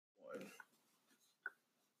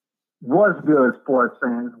What's good, sports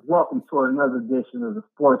fans? Welcome to another edition of the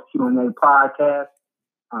Sports Q&A podcast.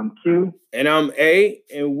 I'm Q. And I'm A,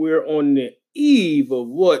 and we're on the eve of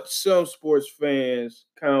what some sports fans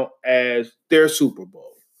count as their Super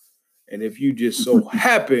Bowl. And if you just so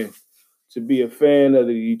happen to be a fan of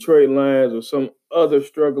the Detroit Lions or some other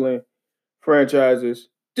struggling franchises,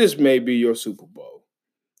 this may be your Super Bowl.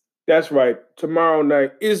 That's right. Tomorrow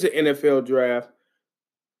night is the NFL draft.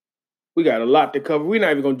 We got a lot to cover. We're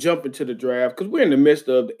not even going to jump into the draft because we're in the midst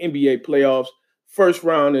of the NBA playoffs. First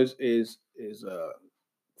round is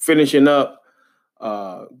finishing up.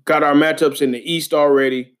 Got our matchups in the East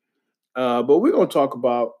already. But we're going to talk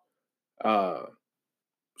about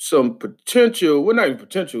some potential, well, not even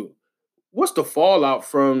potential. What's the fallout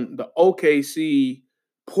from the OKC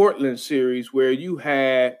Portland series where you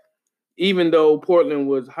had, even though Portland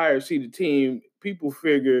was a higher seeded team, people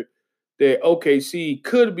figured that OKC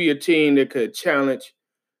could be a team that could challenge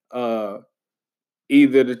either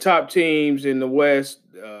the top teams in the West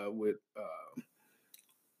with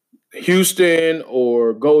Houston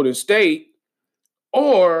or Golden State,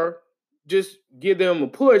 or just give them a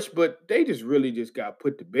push, but they just really just got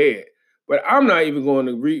put to bed. But I'm not even going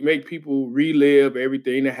to make people relive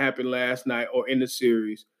everything that happened last night or in the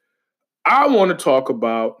series. I want to talk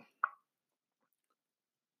about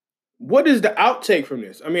what is the outtake from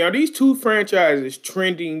this? I mean, are these two franchises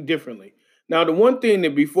trending differently? Now, the one thing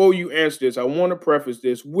that before you answer this, I want to preface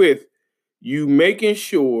this with you making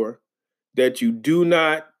sure that you do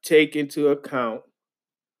not take into account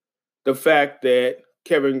the fact that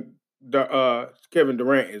Kevin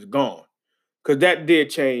Durant is gone, because that did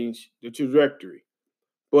change the trajectory.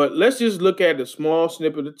 But let's just look at a small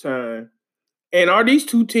snippet of time. And are these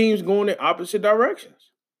two teams going in opposite directions?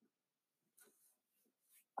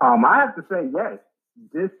 I have to say yes.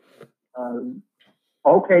 This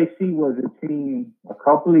OKC was a team a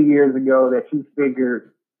couple of years ago that you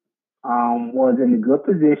figured was in a good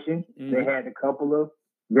position. Mm-hmm. They had a couple of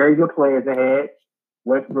very good players. They had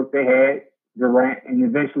Westbrook, they had Durant, and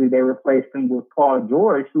eventually they replaced him with Paul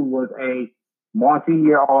George, who was a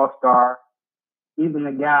multi-year All-Star, even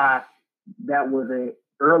a guy that was an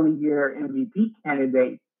early year MVP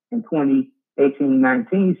candidate in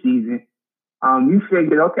 2018-19 season. You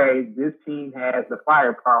figured, okay, this team has the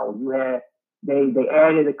firepower. They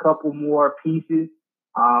added a couple more pieces.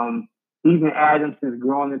 Steven Adams has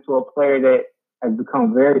grown into a player that has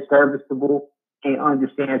become very serviceable and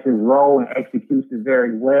understands his role and executes it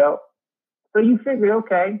very well. So you figured,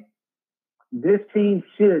 okay, this team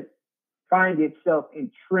should find itself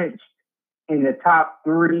entrenched in the top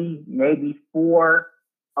 3, maybe 4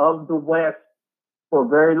 of the West for a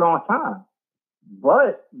very long time.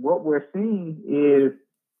 But what we're seeing is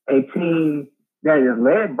a team that is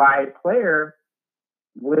led by a player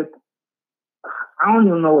with, I don't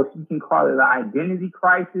even know if you can call it an identity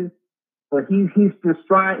crisis, but he's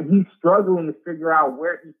struggling to figure out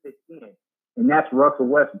where he fits in. And that's Russell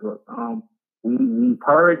Westbrook. We've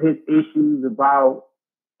heard his issues about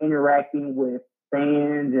interacting with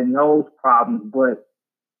fans and those problems, but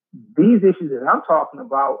these issues that I'm talking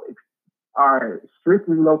about are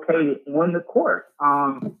strictly located on the court.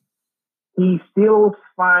 He still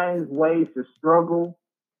finds ways to struggle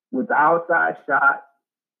with the outside shot.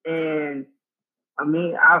 And I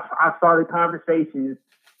mean, I saw the conversations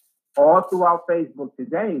all throughout Facebook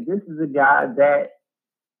today. This is a guy that,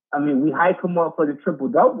 I mean, we hype him up for the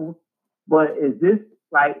triple-doubles, but is this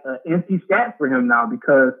like an empty stat for him now?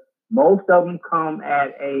 Because most of them come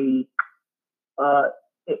at a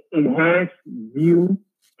enhanced view,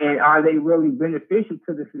 and are they really beneficial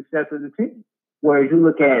to the success of the team? Whereas you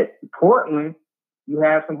look at Portland, you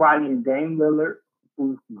have somebody in Dame Lillard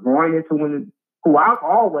who's growing into who I've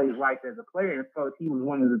always liked as a player, and felt he was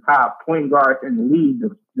one of the top point guards in the league,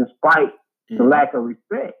 despite the lack of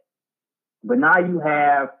respect. But now you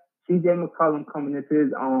have C.J. McCollum coming into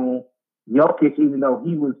his own. Jokic, even though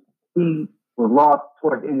he was lost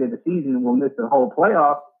towards the end of the season and will miss the whole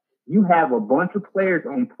playoff, you have a bunch of players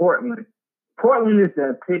on Portland. Portland is the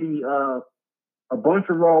epitome of a bunch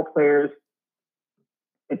of role players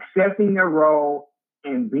accepting their role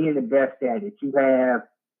and being the best at it. You have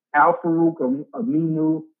Al-Farouq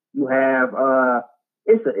Aminu. You have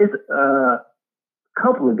it's a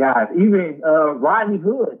couple of guys. Even Rodney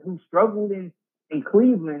Hood, who struggled in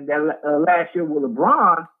Cleveland that last year with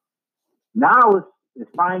LeBron, now is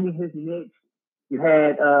finding his niche. You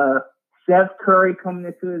had Seth Curry coming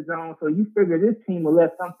into his own. So you figure this team,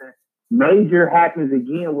 unless something major happens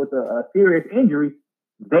again with a serious injury,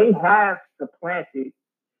 they have supplanted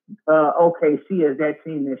OKC as that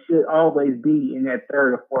team that should always be in that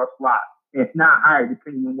 3rd or 4th slot. If not higher,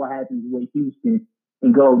 depending on what happens with Houston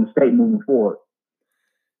in Golden State moving forward.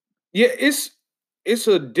 Yeah, it's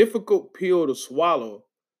a difficult pill to swallow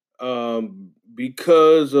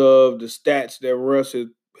because of the stats that Russ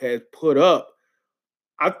has put up.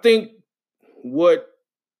 I think what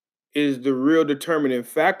is the real determining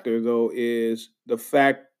factor, though, is the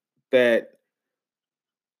fact that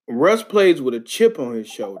Russ plays with a chip on his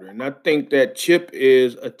shoulder, and I think that chip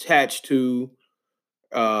is attached to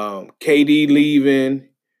KD leaving,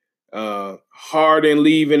 Harden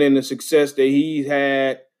leaving, and the success that he's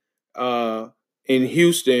had in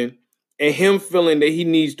Houston, and him feeling that he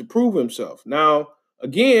needs to prove himself. Now,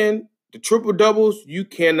 again, the triple doubles, you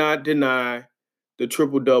cannot deny the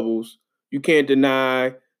triple doubles. You can't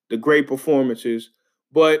deny the great performances,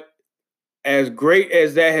 but as great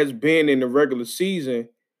as that has been in the regular season,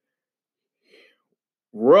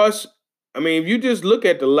 Russ, I mean, if you just look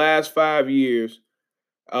at the last 5 years,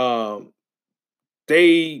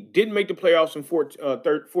 they didn't make the playoffs in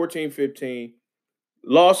 14-15,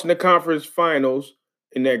 lost in the conference finals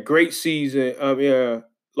in that great season.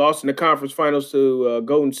 Lost in the conference finals to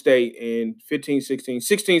Golden State in 15-16,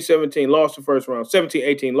 16-17, lost the first round,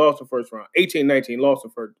 17-18, lost the first round, 18-19, lost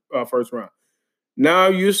the first round. Now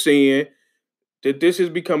you're seeing that this is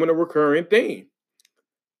becoming a recurring theme.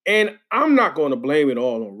 And I'm not going to blame it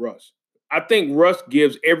all on Russ. I think Russ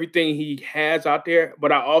gives everything he has out there,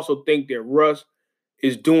 but I also think that Russ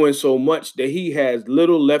is doing so much that he has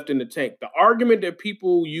little left in the tank. The argument that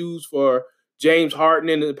people use for James Harden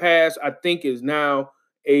in the past, I think, is now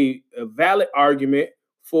a valid argument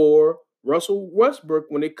for Russell Westbrook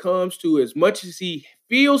when it comes to as much as he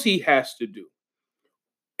feels he has to do.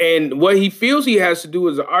 And what he feels he has to do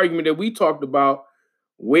is an argument that we talked about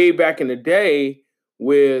way back in the day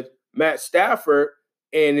with Matt Stafford.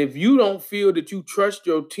 And if you don't feel that you trust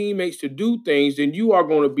your teammates to do things, then you're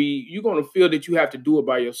going to feel that you have to do it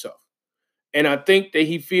by yourself. And I think that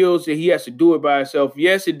he feels that he has to do it by himself.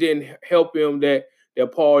 Yes, it didn't help him that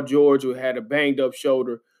Paul George had a banged up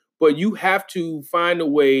shoulder, but you have to find a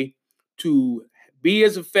way to be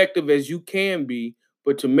as effective as you can be,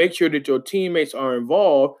 but to make sure that your teammates are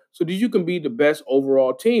involved so that you can be the best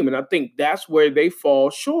overall team. And I think that's where they fall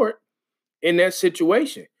short in that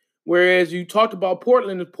situation. Whereas you talked about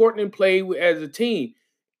Portland played as a team.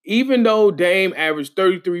 Even though Dame averaged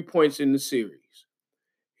 33 points in the series,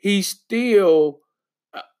 he still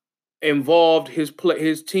involved his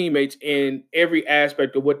teammates in every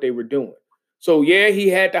aspect of what they were doing. So, yeah, he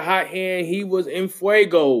had the hot hand. He was in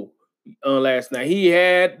fuego last night. He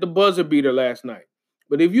had the buzzer beater last night.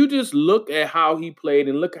 But if you just look at how he played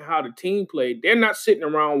and look at how the team played, they're not sitting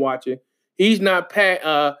around watching. He's not patting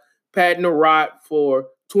a rod for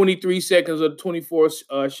 23 seconds of the 24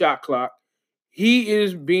 shot clock. He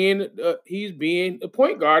is being a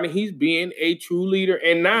point guard, and he's being a true leader.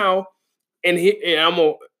 And now, and I'm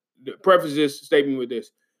gonna preface this statement with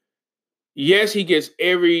this: yes, he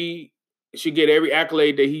should get every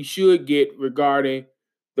accolade that he should get regarding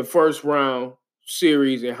the first round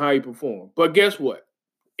series and how he performed. But guess what?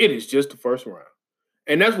 It is just the first round,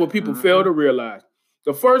 and that's what people fail to realize.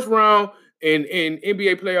 The first round in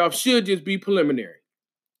NBA playoffs should just be preliminary.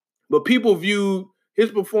 But people view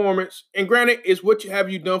his performance, and granted, it's what have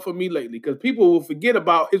you done for me lately? Because people will forget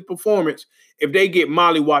about his performance if they get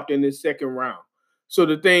mollywopped in this second round. So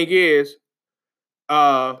the thing is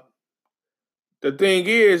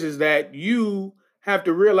that you have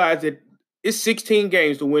to realize that it's 16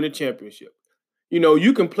 games to win a championship. You know,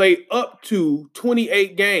 you can play up to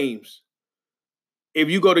 28 games if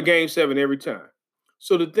you go to game 7 every time.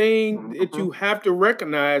 So the thing that you have to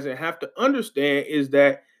recognize and have to understand is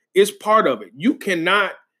that it's part of it. You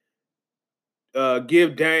cannot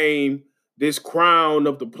give Dame this crown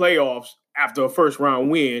of the playoffs after a first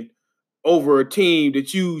round win over a team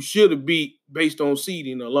that you should have beat based on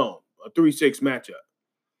seeding alone, a 3-6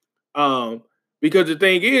 matchup. Because the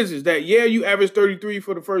thing is that, yeah, you averaged 33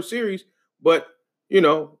 for the first series, but, you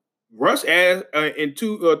know, Russ 3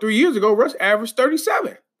 years ago, Russ averaged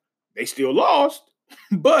 37. They still lost.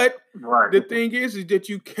 But the thing is that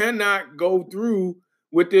you cannot go through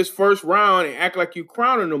with this first round and act like you're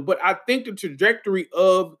crowning them. But I think the trajectory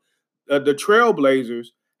of the Trailblazers,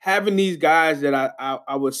 having these guys that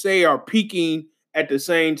I would say are peaking at the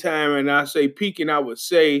same time, and I say peaking, I would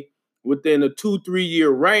say within a 2-3 year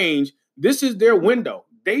range, this is their window.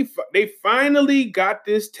 They finally got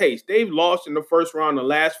this taste. They've lost in the first round the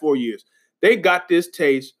last 4 years. They got this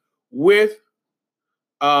taste with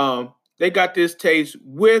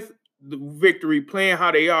the victory, playing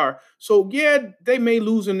how they are. So, yeah, they may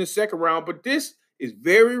lose in the second round, but this is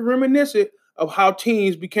very reminiscent of how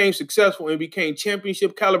teams became successful and became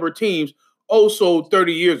championship caliber teams also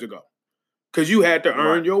 30 years ago. because you had to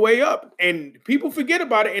earn your way up. And people forget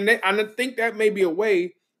about it. And I think that may be a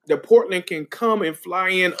way that Portland can come and fly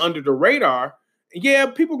in under the radar. Yeah,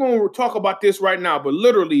 people are going to talk about this right now, but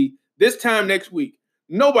literally this time next week,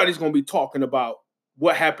 nobody's going to be talking about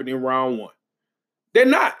what happened in round one. They're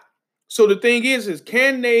not. So the thing is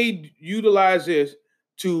can they utilize this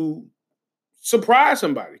to surprise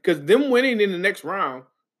somebody? Because them winning in the next round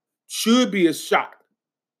should be a shock,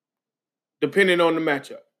 depending on the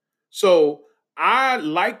matchup. So I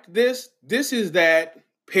liked this. This is that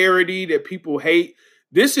parody that people hate.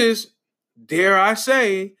 This is, dare I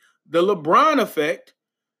say, the LeBron effect,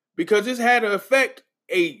 because it's had an effect,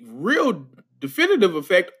 a real definitive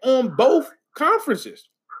effect on both conferences.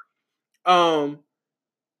 And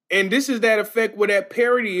this is that effect where that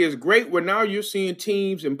parity is great, where now you're seeing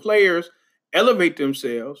teams and players elevate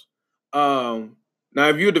themselves. Now,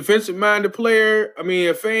 if you're a defensive-minded player,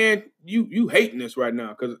 a fan, you hating this right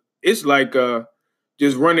now because it's like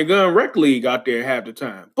just run and gun rec league out there half the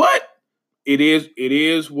time. But it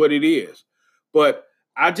is what it is. But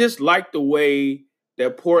I just like the way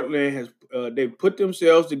that Portland has they put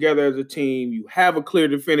themselves together as a team. You have a clear,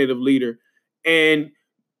 definitive leader, and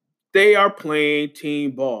they are playing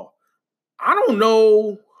team ball. I don't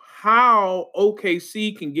know how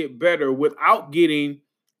OKC can get better without getting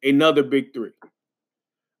another big three.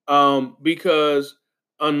 Because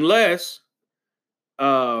unless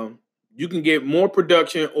you can get more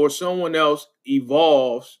production or someone else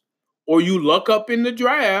evolves or you luck up in the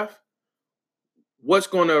draft, what's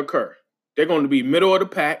going to occur? They're going to be middle of the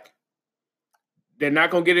pack. They're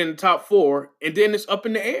not going to get in the top four, and then it's up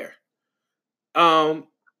in the air. And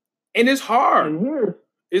it's hard.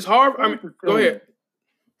 It's hard. Go ahead.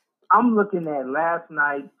 I'm looking at last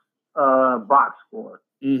night's box score.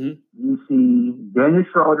 Mm-hmm. You see Dennis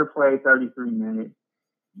Schroeder played 33 minutes,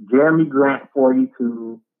 Jeremy Grant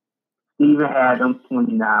 42, Steven Adams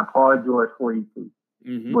 29, Paul George 42.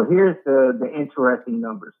 Mm-hmm. But here's the interesting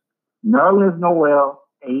numbers. Nerlens Noel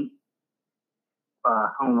 8. I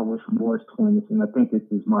don't know which Morris twin is, and I think this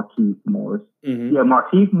is Markieff Morris. Mm-hmm. Yeah,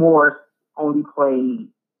 Markieff Morris only played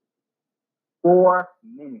 4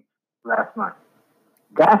 minutes last night.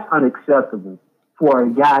 That's unacceptable for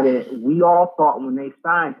a guy that we all thought when they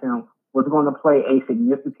signed him was going to play a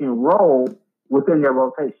significant role within their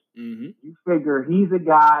rotation. Mm-hmm. You figure he's a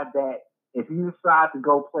guy that if you decide to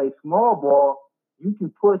go play small ball, you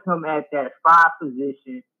can put him at that 5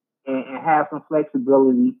 position and have some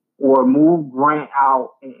flexibility or move Grant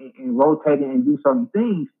out and rotate it and do certain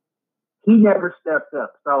things. He never stepped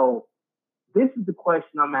up. So this is the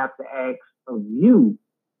question I'm going to have to ask of you,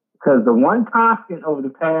 because the one constant over the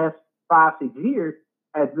past 5-6 years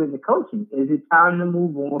has been the coaching. Is it time to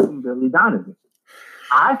move on from Billy Donovan?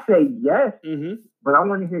 I say yes, but I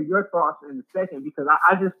want to hear your thoughts in a second, because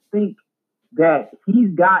I just think that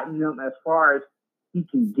he's gotten them as far as he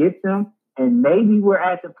can get them, and maybe we're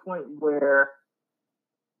at the point where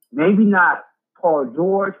maybe not Paul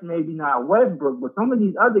George, maybe not Westbrook, but some of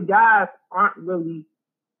these other guys aren't really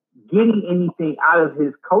getting anything out of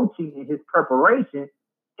his coaching and his preparation.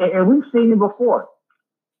 And we've seen it before.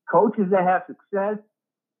 Coaches that have success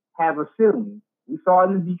have a ceiling. We saw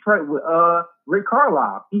it in Detroit with Rick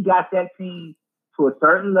Carlisle. He got that team to a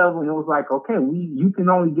certain level, and it was like, okay, you can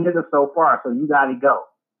only get us so far, so you got to go.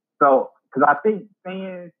 So, because I think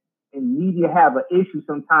fans and media have an issue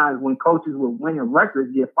sometimes when coaches with winning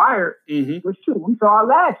records get fired. Mm-hmm. Which true. We saw it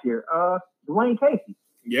last year. Dwayne Casey.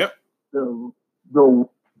 Yep.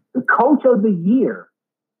 The coach of the year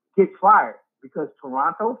gets fired because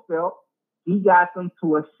Toronto felt he got them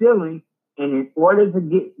to a ceiling, and in order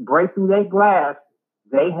to break through that glass,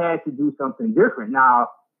 they had to do something different. Now,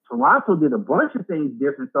 Toronto did a bunch of things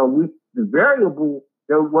different, so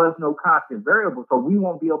there was no constant variable, so we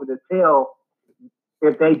won't be able to tell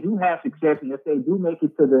if they do have success and if they do make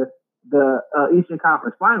it to the Eastern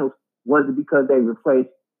Conference Finals. Was it because they replaced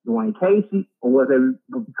Dwayne Casey, or was it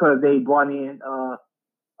because they brought in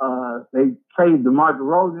they traded DeMar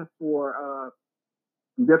DeRozan for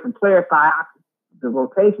different players, the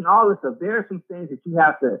rotation, all this stuff? There are some things that you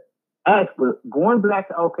have to ask. But going back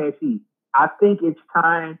to OKC, I think it's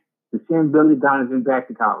time to send Billy Donovan back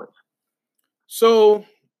to college. So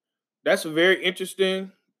that's a very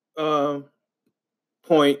interesting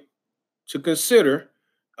point to consider.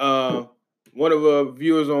 One of our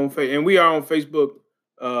viewers on Facebook, and we are on Facebook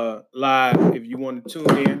Live if you want to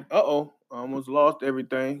tune in. I almost lost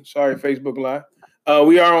everything. Sorry, Facebook Live.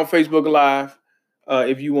 We are on Facebook Live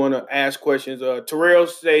if you want to ask questions. Terrell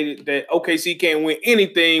stated that OKC can't win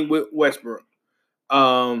anything with Westbrook.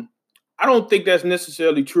 I don't think that's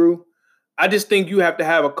necessarily true. I just think you have to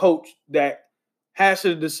have a coach that has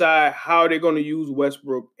to decide how they're going to use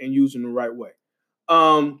Westbrook and use him the right way.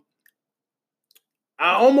 I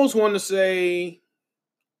almost want to say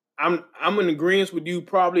I'm in agreement with you,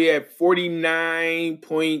 probably at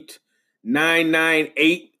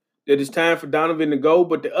 49.998 that it's time for Donovan to go.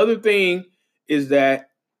 But the other thing is that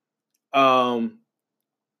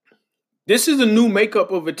this is a new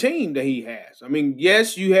makeup of a team that he has. I mean,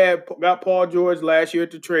 yes, you got Paul George last year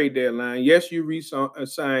at the trade deadline. Yes, you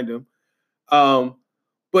re-signed him.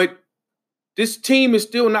 But this team is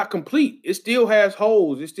still not complete. It still has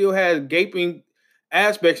holes. It still has gaping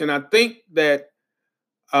aspects. And I think that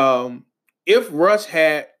if Russ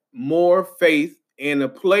had more faith in a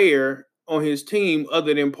player on his team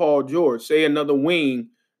other than Paul George, say another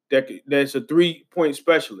wing that's a 3-point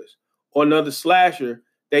specialist or another slasher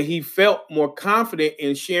that he felt more confident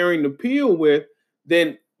in sharing the peel with,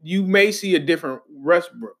 then you may see a different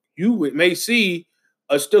Westbrook. You may see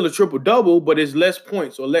still a triple-double, but it's less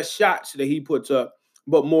points or less shots that he puts up,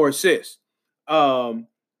 but more assists. But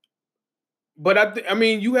I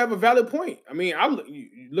mean, you have a valid point. I mean,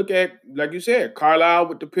 you look at, like you said, Carlisle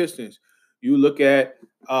with the Pistons. You look at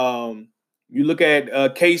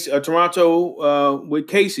Toronto with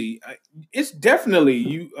Casey. It's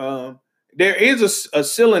definitely there is a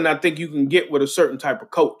ceiling I think you can get with a certain type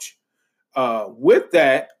of coach. With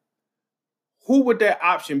that, who would that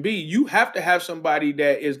option be? You have to have somebody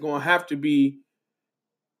that is going to have to be,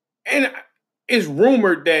 and it's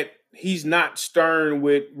rumored that he's not stern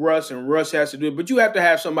with Russ and Russ has to do it, but you have to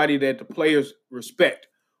have somebody that the players respect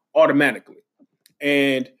automatically.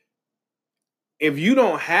 And if you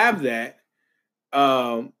don't have that,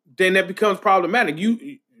 then that becomes problematic.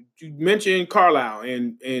 You mentioned Carlisle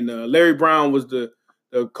and Larry Brown was the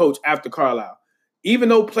coach after Carlisle. Even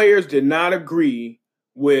though players did not agree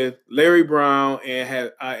with Larry Brown and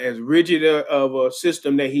had as rigid of a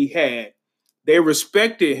system that he had, they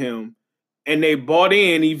respected him and they bought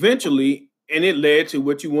in eventually, and it led to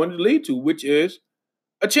what you wanted to lead to, which is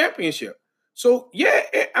a championship. So, yeah,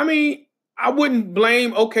 I mean, I wouldn't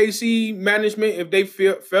blame OKC management if they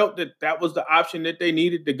felt that was the option that they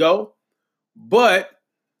needed to go. But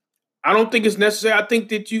I don't think it's necessary. I think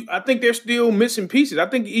they're still missing pieces. I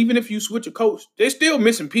think even if you switch a coach, they're still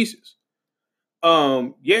missing pieces. Yeah,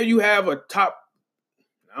 you have a top,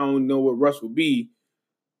 I don't know what Russ would be,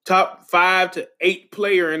 top 5 to 8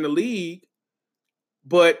 player in the league,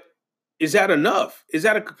 but is that enough? Is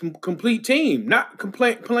that a complete team? Not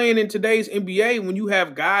playing in today's NBA when you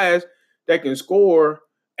have guys that can score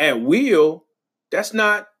at will, that's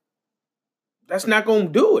not going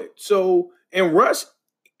to do it. So, and Russ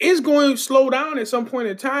is going to slow down at some point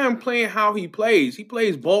in time playing how he plays. He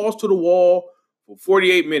plays balls to the wall for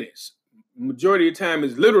 48 minutes. Majority of the time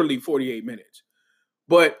is literally 48 minutes.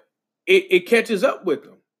 But it catches up with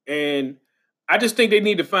them. And I just think they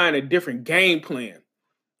need to find a different game plan.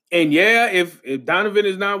 And yeah, if Donovan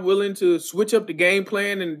is not willing to switch up the game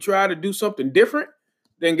plan and try to do something different,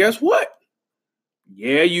 then guess what?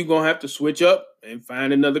 Yeah, you're going to have to switch up and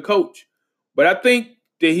find another coach. But I think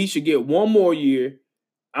that he should get one more year.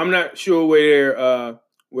 I'm not sure where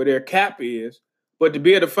their cap is, but to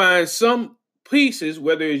be able to find some pieces,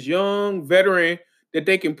 whether it's young, veteran, that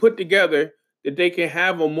they can put together, that they can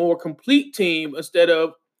have a more complete team instead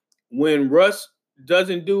of when Russ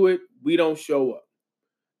doesn't do it, we don't show up.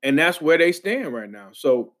 And that's where they stand right now.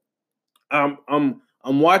 So I'm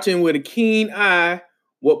watching with a keen eye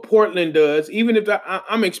what Portland does, even if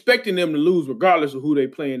I'm expecting them to lose regardless of who they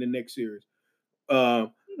play in the next series. Nah.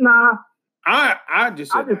 I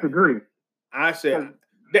disagree. I said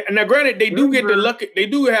now granted they do get the luck, they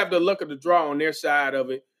do have the luck of the draw on their side of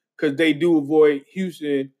it because they do avoid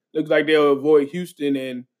Houston. Looks like they'll avoid Houston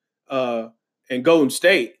and Golden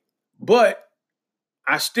State. But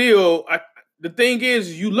the thing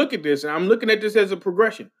is, you look at this, and I'm looking at this as a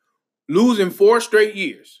progression. Losing 4 straight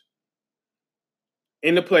years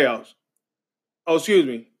in the playoffs. Oh, excuse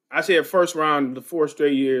me. I said first round, the 4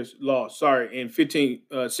 straight years lost. Sorry, in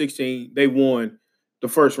 15-16, they won the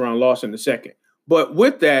first round, lost in the second. But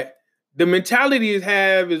with that, the mentality they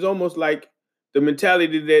have is almost like the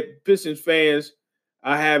mentality that Pistons fans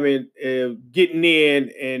are having, getting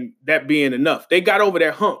in and that being enough. They got over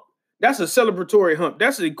that hump. That's a celebratory hump.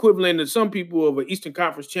 That's the equivalent to some people of an Eastern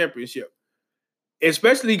Conference championship,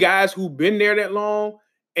 especially guys who've been there that long,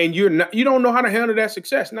 and you don't know how to handle that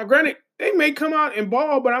success. Now, granted, they may come out and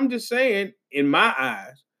ball, but I'm just saying, in my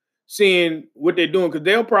eyes, seeing what they're doing, because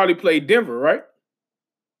they'll probably play Denver, right?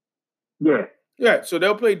 Yeah. Yeah, so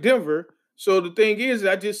they'll play Denver. So the thing is,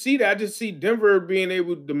 I just see Denver being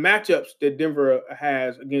able, the matchups that Denver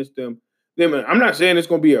has against them. I'm not saying it's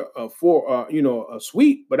going to be a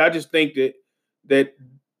sweep, but I just think that that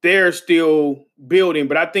they're still building,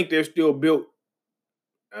 but I think they're still built,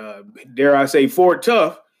 dare I say, Fort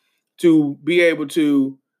Tough to be able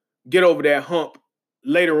to get over that hump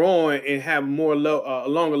later on and have more a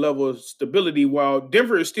longer level of stability while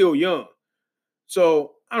Denver is still young.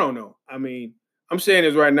 So I don't know. I mean, I'm saying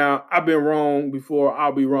this right now. I've been wrong before.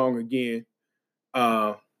 I'll be wrong again.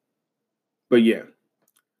 But yeah.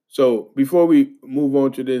 So before we move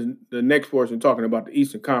on to the next portion, talking about the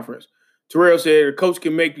Eastern Conference, Terrell said the coach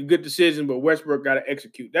can make a good decision, but Westbrook got to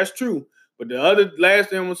execute. That's true. But the other last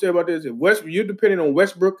thing I'm gonna say about this is you're depending on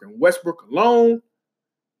Westbrook and Westbrook alone.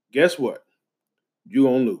 Guess what?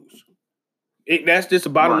 You're gonna lose. That's just the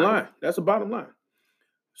bottom line. That's the bottom line.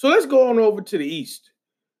 So let's go on over to the East,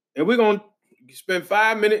 and we're gonna spend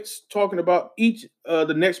 5 minutes talking about each of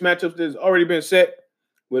the next matchups that's already been set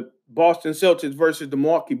with Boston Celtics versus the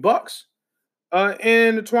Milwaukee Bucks,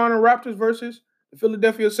 and the Toronto Raptors versus the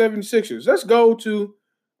Philadelphia 76ers. Let's go to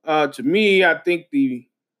me, I think the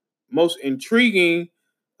most intriguing.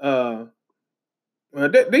 These are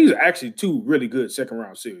actually two really good second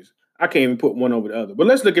round series. I can't even put one over the other. But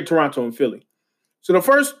let's look at Toronto and Philly. So the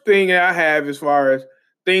first thing I have as far as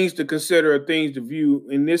things to consider, things to view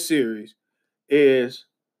in this series is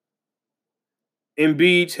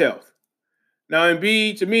Embiid's health. Now,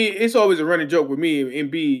 Embiid, to me, it's always a running joke with me.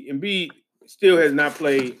 Embiid still has not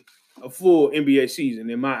played a full NBA season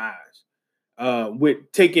in my eyes, with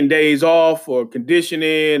taking days off or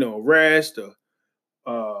conditioning or rest or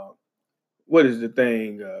what is the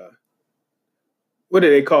thing? What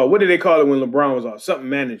did they call it when LeBron was off? Something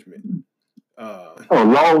management.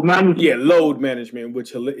 Load management. Yeah, load management,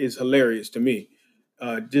 which is hilarious to me,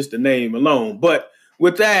 just the name alone. But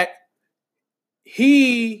with that,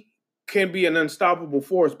 he can be an unstoppable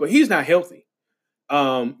force, but he's not healthy.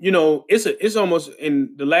 It's almost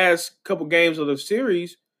in the last couple games of the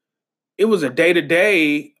series, it was a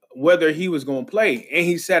day-to-day whether he was going to play, and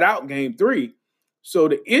he sat out game 3. So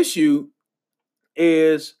the issue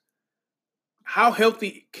is how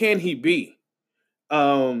healthy can he be?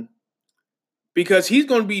 Because he's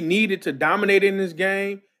going to be needed to dominate in this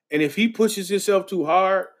game, and if he pushes himself too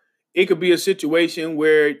hard, it could be a situation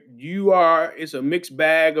where it's a mixed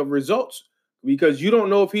bag of results because you don't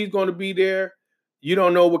know if he's going to be there. You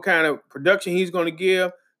don't know what kind of production he's going to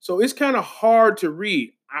give. So it's kind of hard to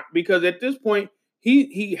read because at this point,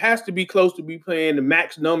 he has to be close to be playing the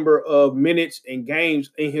max number of minutes and games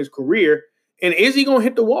in his career. And is he going to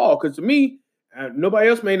hit the wall? Because to me, nobody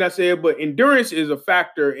else may not say it, but endurance is a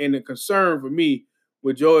factor and a concern for me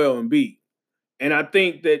with Joel Embiid. And I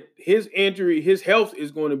think that his injury, his health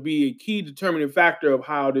is going to be a key determining factor of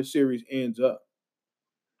how this series ends up.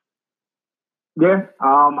 Yeah,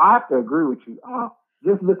 I have to agree with you.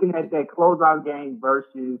 Just looking at that closeout game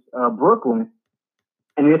versus Brooklyn,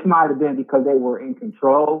 and this might have been because they were in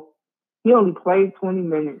control. He only played 20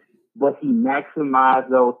 minutes, but he maximized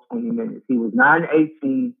those 20 minutes. He was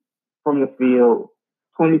 9-18 from the field,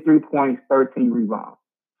 23 points, 13 rebounds.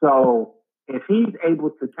 So if he's able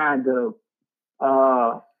to kind of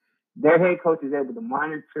their head coach is able to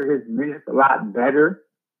monitor his minutes a lot better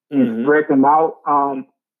and spread them out.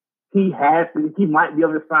 He might be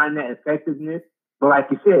able to find that effectiveness, but like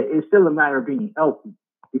you said, it's still a matter of being healthy.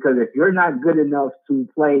 Because if you're not good enough to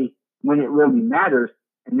play when it really matters,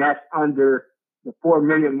 and that's under the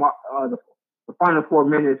 4-minute mark, the final 4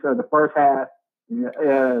 minutes of the first half,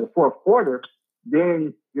 the fourth quarter,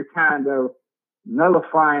 then you're kind of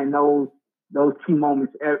nullifying those key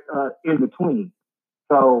moments in between.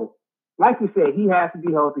 So, like you said, he has to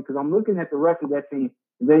be healthy because I'm looking at the rest of that team.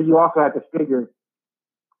 And then you also have to figure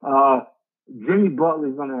Jimmy Butler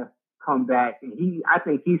is going to come back, and I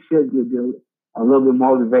think he should be a little bit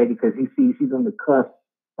motivated because he sees he's on the cusp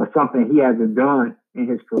of something he hasn't done in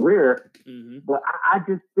his career. Mm-hmm. But I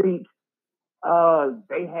just think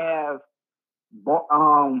they have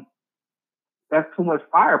that's too much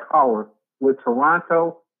firepower with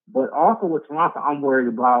Toronto. But also with Toronto, I'm worried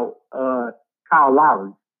about Kyle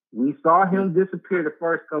Lowry. We saw him disappear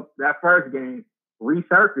that first game,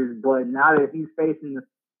 resurface, but now that he's facing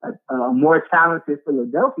a more talented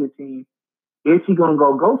Philadelphia team, is he going to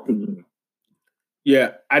go ghost again?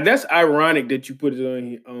 Yeah, that's ironic that you put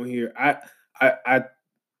it on here. I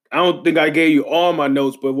don't think I gave you all my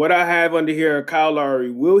notes, but what I have under here, Kyle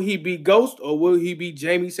Lowry, will he be ghost or will he be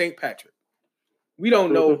Jamie St. Patrick? We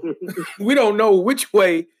don't know. We don't know which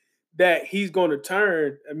way that he's going to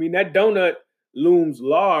turn. I mean, that donut looms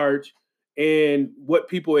large and what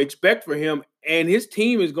people expect for him, and his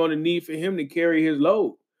team is going to need for him to carry his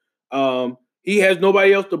load. He has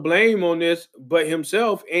nobody else to blame on this but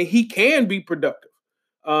himself, and he can be productive.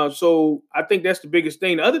 So I think that's the biggest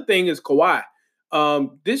thing. The other thing is Kawhi.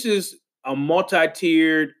 this is a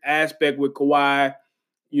multi-tiered aspect with Kawhi.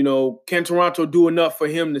 Can Toronto do enough for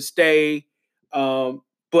him to stay?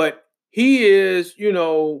 But he is,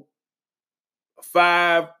 a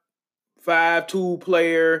 5'2"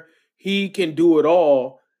 player. He can do it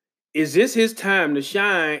all. Is this his time to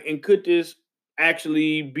shine? And could this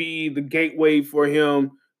actually be the gateway for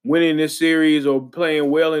him winning this series or playing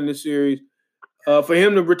well in this series for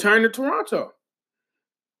him to return to Toronto?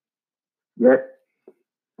 Yes.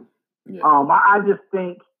 Yeah. I just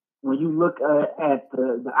think when you look at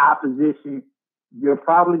the opposition, you're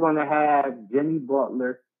probably going to have Jimmy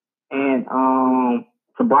Butler and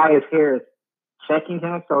Tobias Harris checking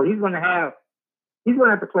him. So he's going to have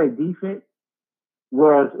to play defense.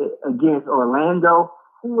 Whereas against Orlando,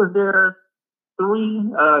 who was there?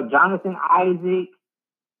 3, Jonathan Isaac,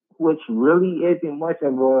 which really isn't much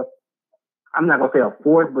of a, I'm not going to say a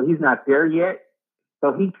force, but he's not there yet.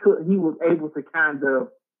 So he was able to kind of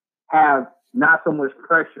have not so much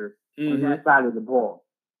pressure on that side of the ball.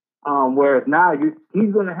 Whereas now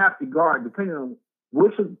he's going to have to guard, depending on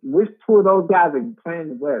which 2 of those guys are playing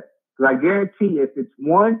the West. Because I guarantee if it's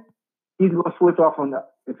one, he's going to switch off on the.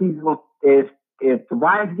 If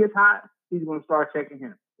Tobias gets hot, he's going to start checking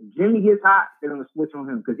him. If Jimmy gets hot, they're going to switch on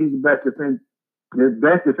him because he's the best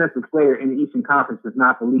defensive player in the Eastern Conference, if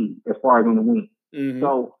not the league, as far as on the wing. Mm-hmm.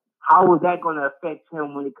 So how is that going to affect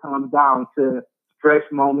him when it comes down to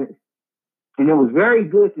stretch moments? And it was very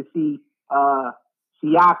good to see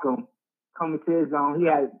Siakam coming to his own. He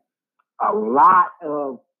had a lot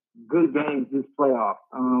of good games this playoff.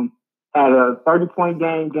 Had a 30-point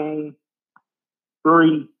game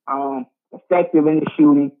 3, effective in the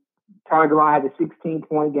shooting. Turned around, had a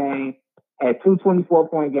 16-point game, had 2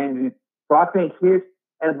 24-point games. So I think his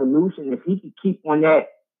evolution, if he could keep on that,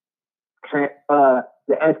 the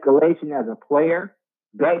escalation as a player,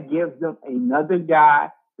 that gives them another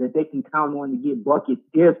guy that they can count on to get buckets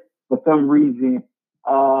if, for some reason,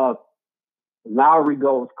 Lowry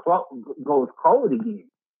goes cold again.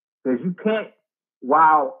 Because you can't,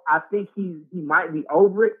 while I think he might be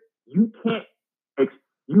over it, you can't,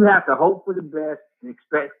 you have to hope for the best and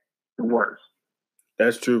expect the worst.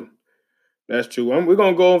 That's true. That's true. We're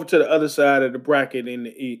going to go over to the other side of the bracket in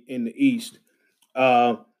the East.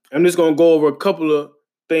 I'm just going to go over a couple of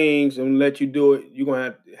things and let you do it. You're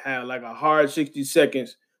going to have like a hard 60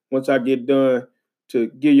 seconds once I get done to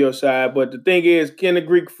give your side. But the thing is, can the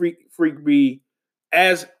Greek Freak be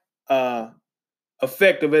as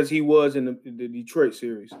effective as he was in the Detroit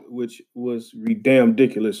series, which was damn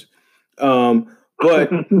ridiculous. But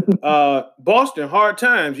Boston, hard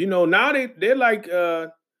times. Now they're like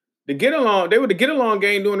the get along. They were the get along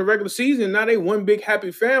game during the regular season. Now they one big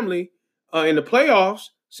happy family in the playoffs.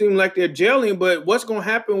 Seem like they're gelling, but what's going to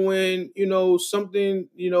happen when something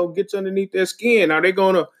gets underneath their skin? Are they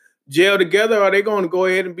going to gel together? Or are they going to go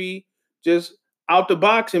ahead and be just out the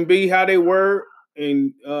box and be how they were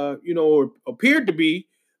and or appeared to be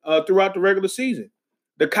throughout the regular season?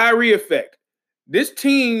 The Kyrie effect. This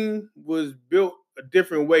team was built a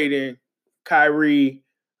different way than Kyrie,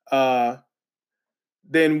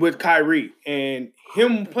 than with Kyrie, and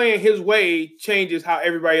him playing his way changes how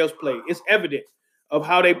everybody else played. It's evident of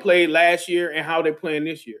how they played last year and how they're playing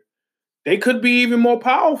this year. They could be even more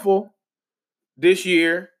powerful this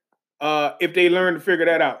year if they learn to figure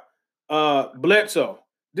that out. Bledsoe,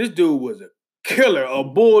 this dude was a killer, a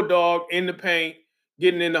bulldog in the paint,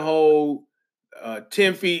 getting in the hole,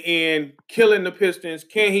 10 feet in, killing the Pistons.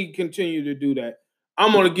 Can he continue to do that?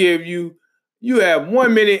 I'm going to give you have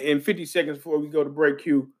 1 minute and 50 seconds before we go to break,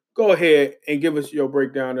 Q. Go ahead and give us your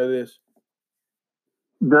breakdown of this.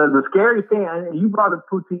 The scary thing, and you brought up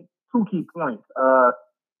two key points.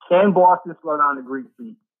 Can Boston slow down the Greek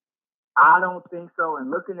Freak? I don't think so.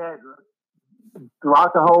 And looking at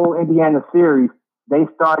throughout the whole Indiana series, they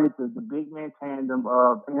started the big man tandem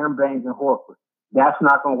of Aaron Baines and Horford. That's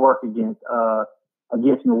not going to work against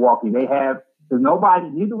Milwaukee. Neither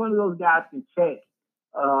one of those guys can check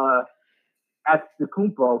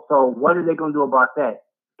Antetokounmpo. So what are they going to do about that?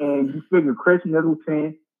 And you figure Chris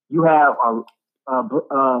Middleton, you have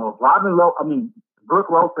Brook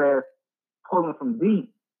Lopez pulling from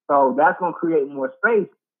deep. So that's going to create more space.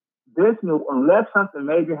 Unless something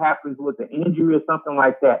major happens with an injury or something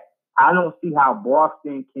like that, I don't see how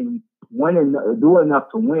Boston can do enough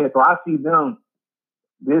to win. So I see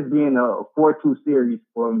this being a 4-2 series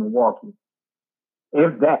for Milwaukee.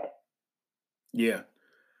 If that. Yeah,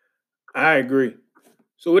 I agree.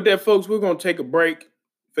 So with that, folks, we're going to take a break.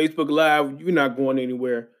 Facebook Live, you're not going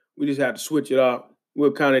anywhere. We just have to switch it up.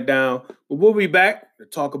 We'll count it down. But we'll be back to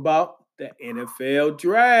talk about the NFL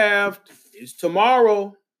draft. It's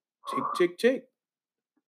tomorrow. Tick, tick, tick.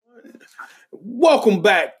 Welcome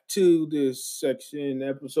back to this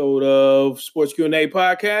episode of Sports Q&A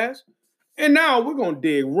Podcast. And now we're going to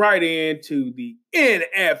dig right into the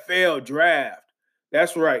NFL Draft.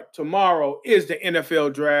 That's right. Tomorrow is the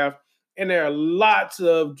NFL Draft. And there are lots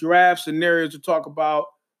of draft scenarios to talk about.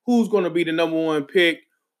 Who's going to be the number one pick?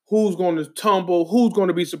 Who's going to tumble? Who's going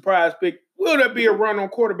to be surprise pick? Will there be a run on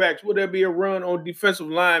quarterbacks? Will there be a run on defensive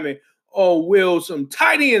linemen? Or will some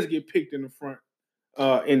tight ends get picked in the front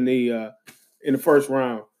in the first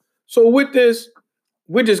round? So with this,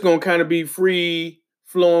 we're just going to kind of be free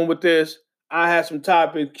flowing with this. I have some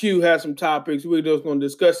topics. Q has some topics. We're just going to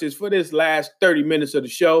discuss this for this last 30 minutes of the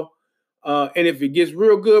show. And if it gets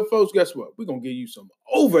real good, folks, guess what? We're going to give you some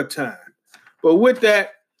overtime. But with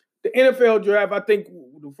that, the NFL Draft, I think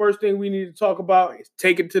the first thing we need to talk about is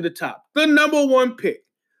take it to the top. The number one pick.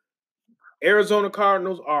 Arizona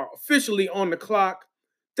Cardinals are officially on the clock.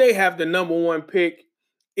 They have the number one pick.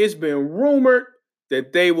 It's been rumored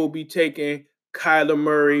that they will be taking Kyler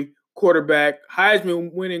Murray, quarterback,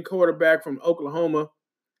 Heisman winning quarterback from Oklahoma.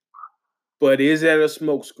 But is that a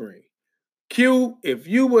smokescreen? Q, if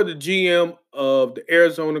you were the GM of the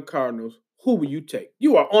Arizona Cardinals, who will you take?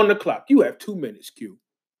 You are on the clock. You have 2 minutes, Q.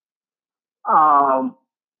 Do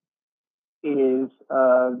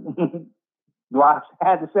I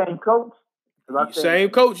have the same coach? Same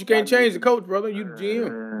coach. You can't change the coach, brother. You the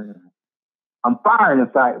GM. I'm firing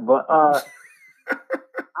inside, but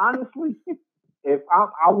honestly, if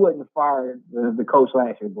I wouldn't have fired the coach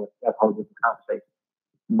last year, but that's a whole different conversation.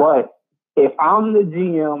 But if I'm the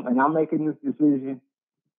GM and I'm making this decision,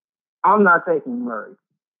 I'm not taking Murray.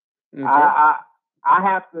 Okay. I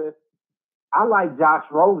have to. I like Josh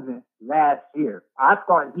Rosen last year. I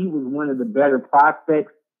thought he was one of the better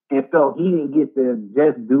prospects and felt he didn't get the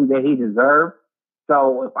just due that he deserved.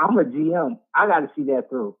 So if I'm a GM, I got to see that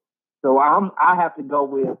through. So I have to go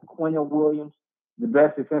with Quentin Williams, the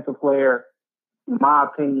best defensive player, in my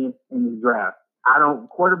opinion, in this draft.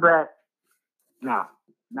 Quarterback, no,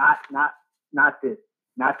 not this.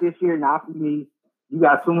 Not this year, not for me. You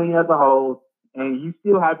got too many other holes, and you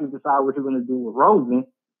still have to decide what you're going to do with Rosen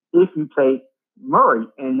if you take Murray.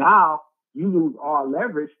 And now you lose all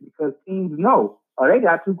leverage because teams know, they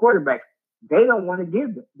got two quarterbacks. They don't want to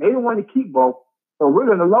give them. They don't want to keep both. So we're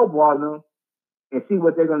going to lowball them and see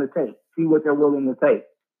what they're going to take, see what they're willing to take.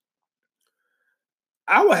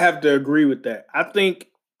 I would have to agree with that. I think,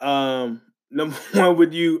 number one,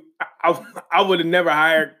 with you, I would have never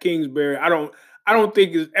hired Kingsbury. I don't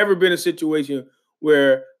think there's ever been a situation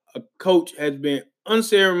where a coach has been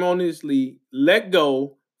unceremoniously let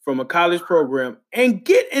go from a college program and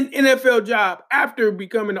get an NFL job after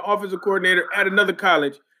becoming the offensive coordinator at another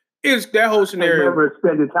college. Is that whole scenario? Never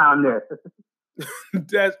spend the time there.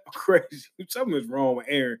 That's crazy. Something is wrong with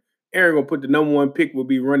Aaron. Aaron gonna put the number one pick will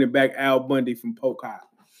be running back Al Bundy from Polk High.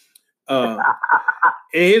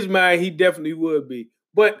 In his mind, he definitely would be.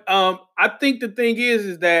 But I think the thing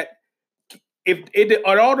is that if it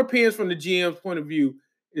all depends from the GM's point of view.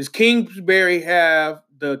 Does Kingsbury have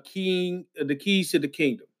the keys to the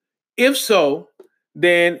kingdom? If so,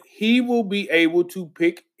 then he will be able to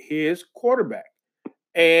pick his quarterback.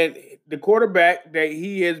 And the quarterback that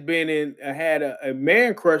he has been had a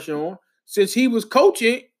man crush on since he was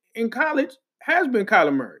coaching in college has been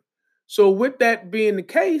Kyler Murray. So with that being the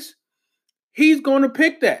case, he's going to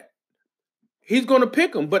pick that. He's going to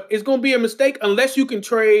pick him, but it's going to be a mistake unless you can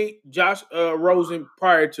trade Josh Rosen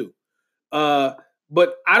prior to.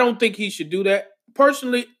 But I don't think he should do that.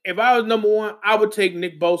 Personally, if I was number one, I would take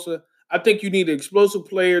Nick Bosa. I think you need an explosive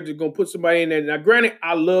player that's going to put somebody in there. Now, granted,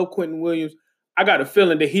 I love Quentin Williams. I got a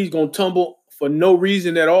feeling that he's going to tumble for no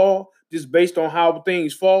reason at all, just based on how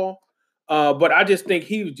things fall. But I just think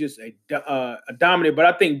he was just a dominant. But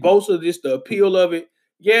I think Bosa, just the appeal of it.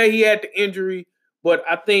 Yeah, he had the injury, but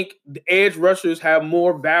I think the edge rushers have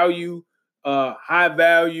more value, high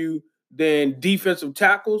value than defensive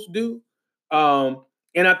tackles do.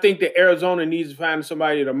 And I think that Arizona needs to find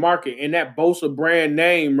somebody to market in that Bosa brand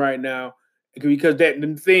name right now, because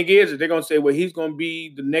the thing is they're going to say, well, he's going to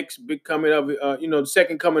be the next big coming of, the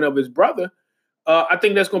second coming of his brother. I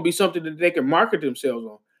think that's going to be something that they can market themselves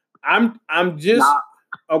on.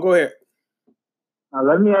 Go ahead. Now,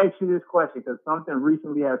 let me ask you this question, because something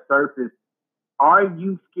recently has surfaced. Are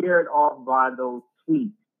you scared off by those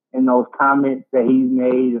tweets and those comments that he's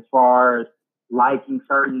made as far as liking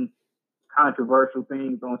certain controversial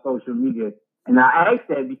things on social media? And I ask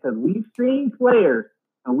that because we've seen players,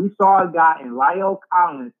 and we saw a guy in La'el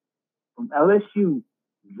Collins from LSU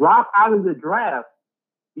drop out of the draft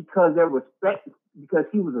because because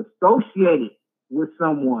he was associated with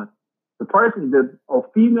someone, a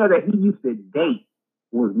female that he used to date.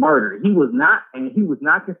 was murder. He was not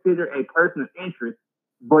considered a person of interest,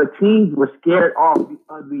 but teams were scared off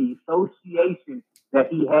of the association that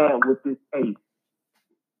he had with this case.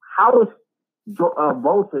 How is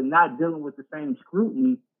Bosa not dealing with the same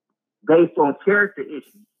scrutiny based on character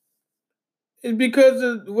issues? It's because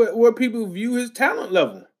of where people view his talent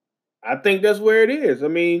level. I think that's where it is. I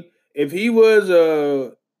mean, if he was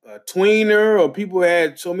a tweener or people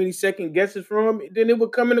had so many second guesses from him, then it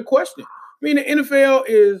would come into question. I mean, the NFL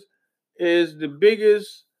is the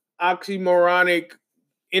biggest oxymoronic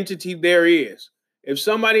entity there is. If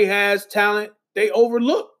somebody has talent, they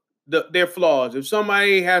overlook their flaws. If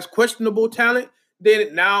somebody has questionable talent,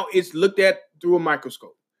 then now it's looked at through a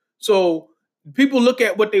microscope. So people look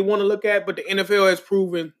at what they want to look at, but the NFL has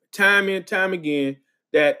proven time and time again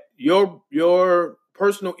that your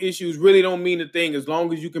personal issues really don't mean a thing as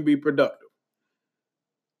long as you can be productive.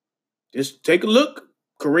 Just take a look.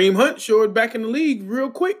 Kareem Hunt showed back in the league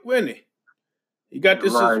real quick, wasn't he? He got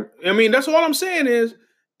this. Right. I mean, that's all I'm saying is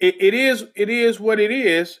it is what it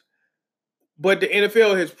is. But the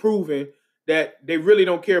NFL has proven that they really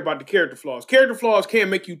don't care about the character flaws. Character flaws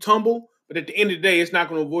can make you tumble, but at the end of the day, it's not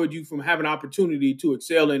going to avoid you from having an opportunity to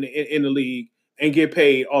excel in the league and get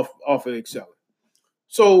paid off of excelling.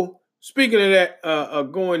 So speaking of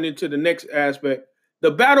that, going into the next aspect,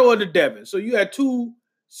 the battle of the Devin. So you had two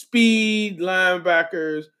speed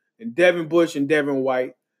linebackers, and Devin Bush and Devin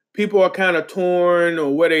White. People are kind of torn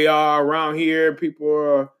on where they are around here.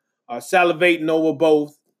 People are salivating over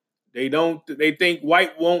both. They think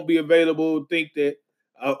White won't be available. Think that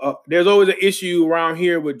there's always an issue around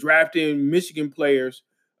here with drafting Michigan players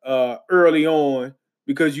early on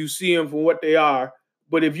because you see them for what they are.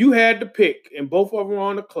 But if you had to pick and both of them are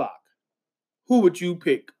on the clock, who would you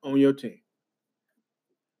pick on your team?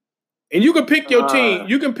 And you can pick your team.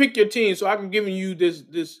 You can pick your team. So I'm giving you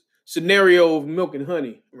this scenario of milk and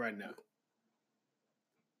honey right now.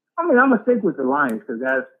 I mean, I'm gonna stick with the Lions because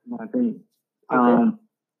that's my team. Okay.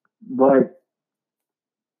 But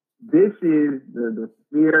this is the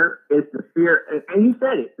fear. It's the fear, and you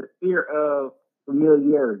said it. The fear of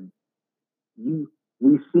familiarity.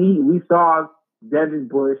 We saw Devin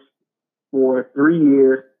Bush for 3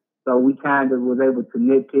 years, so we kind of was able to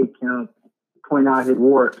nitpick him, point out his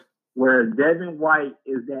warts. Where Devin White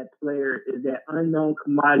is that player, is that unknown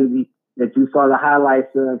commodity that you saw the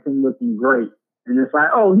highlights of him looking great. And it's like,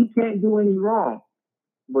 oh, he can't do any wrong.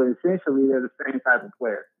 But essentially, they're the same type of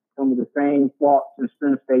player. Some of the same faults and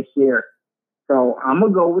strengths they share. So I'm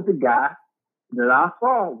going to go with the guy that I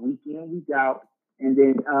saw week in, week out, and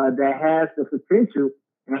then that has the potential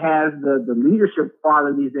and has the leadership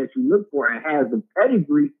qualities that you look for and has the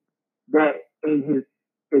pedigree that in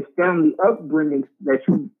his family upbringing that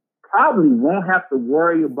you probably won't have to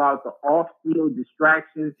worry about the off-field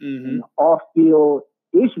distractions and the off-field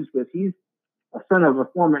issues because he's a son of a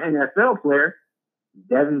former NFL player,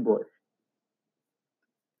 Devin Bush.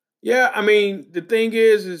 Yeah, I mean, the thing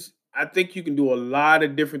is I think you can do a lot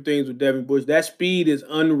of different things with Devin Bush. That speed is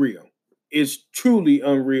unreal. It's truly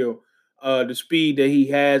unreal, the speed that he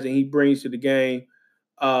has and he brings to the game.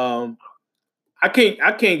 I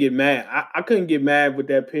can't get mad. I couldn't get mad with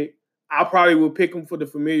that pick. I probably would pick him for the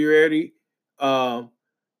familiarity and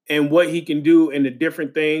what he can do and the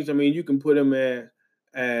different things. I mean, you can put him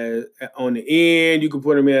as on the end. You can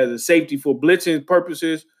put him as a safety for blitzing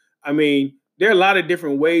purposes. I mean, there are a lot of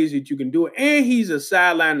different ways that you can do it. And he's a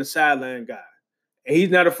sideline-to-sideline guy. And he's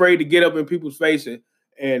not afraid to get up in people's faces.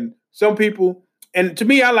 And some people, and to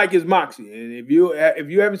me, I like his moxie. And if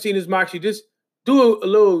you haven't seen his moxie, just do a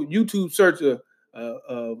little YouTube search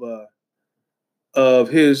of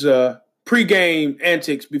his pregame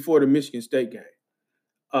antics before the Michigan State game.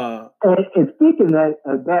 And speaking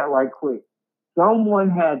of that right quick,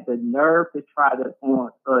 someone had the nerve to try to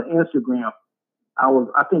on Instagram.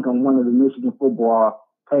 I think on one of the Michigan football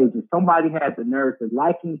pages, somebody had the nerve to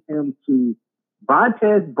liken him to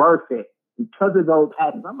Vontaze Burfict because of those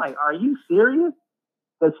actions. I'm like, are you serious?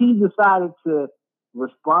 Because he decided to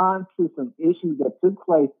respond to some issues that took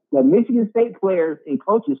place that Michigan State players and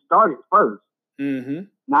coaches started first. Mm-hmm.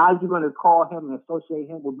 Now you're going to call him and associate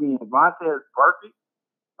him with being Vontaze Burfict?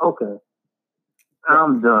 Okay.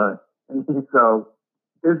 I'm done. So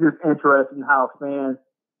it's just interesting how fans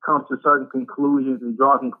come to certain conclusions and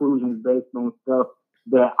draw conclusions based on stuff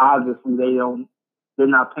that obviously they're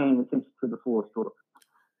not paying attention to the full story.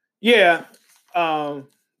 Yeah.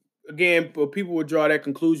 Again, people will draw that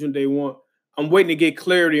conclusion they want. I'm waiting to get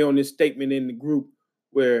clarity on this statement in the group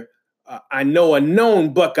where I know a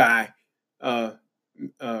known Buckeye,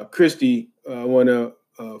 Christy, one of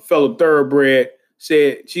fellow thoroughbred,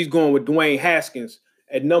 said she's going with Dwayne Haskins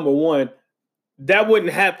at number one. that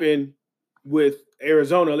wouldn't happen with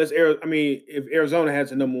Arizona. If Arizona has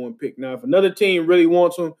the number one pick. Now, if another team really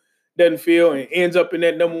wants him, doesn't feel, and ends up in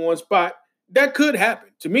that number one spot, that could happen.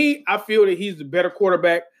 To me, I feel that he's the better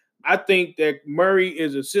quarterback. I think that Murray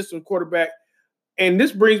is a system quarterback. And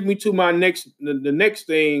this brings me to my next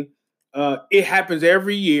thing. It happens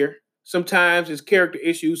every year. Sometimes it's character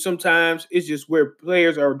issues. Sometimes it's just where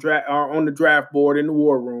players are on the draft board in the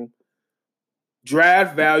war room.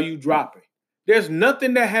 Draft value dropping. There's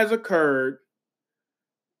nothing that has occurred.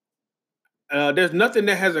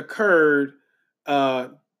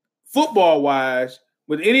 Football-wise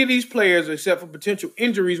with any of these players except for potential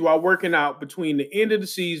injuries while working out between the end of the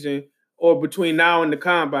season or between now and the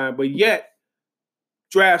combine. But yet,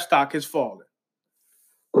 draft stock has fallen.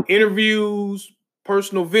 Interviews,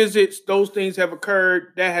 personal visits, those things have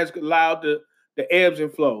occurred. That has allowed the ebbs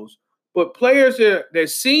and flows. But players that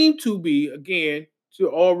seem to be, again, to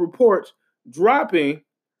all reports, dropping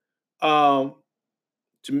to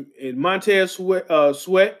Montez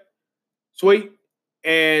Sweat,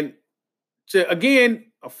 and to,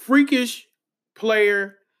 again, a freakish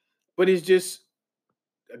player, but it's just,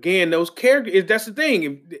 again, those characters, that's the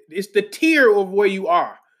thing. It's the tier of where you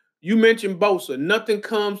are. You mentioned Bosa. Nothing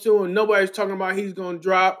comes to him. Nobody's talking about he's going to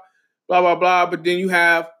drop, blah, blah, blah. But then you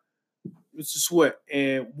have Mr. Sweat.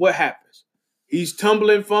 And what happens? He's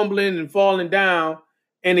tumbling, fumbling, and falling down.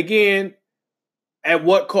 And again, at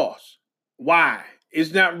what cost? Why?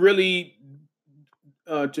 It's not really,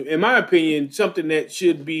 in my opinion, something that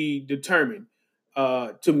should be determined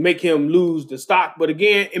to make him lose the stock. But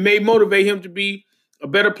again, it may motivate him to be a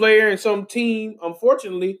better player in some team.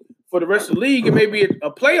 Unfortunately, for the rest of the league, it may be a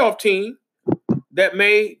playoff team that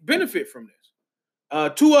may benefit from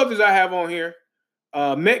this. Two others I have on here.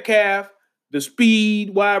 Metcalf, the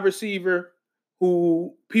speed wide receiver,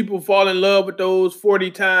 who people fall in love with those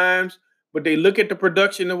 40 times, but they look at the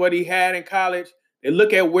production of what he had in college. They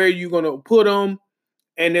look at where you're going to put him,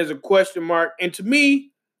 and there's a question mark. And to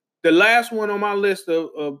me, the last one on my list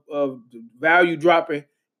of value dropping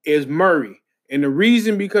is Murray. And the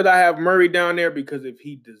reason because I have Murray down there, because if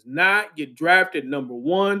he does not get drafted number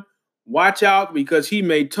one, watch out, because he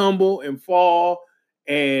may tumble and fall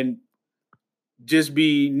and just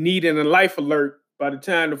be needing a life alert by the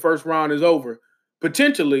time the first round is over,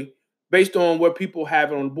 potentially based on what people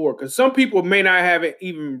have on the board. Because some people may not have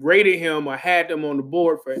even rated him or had them on the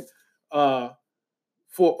board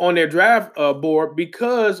for on their draft board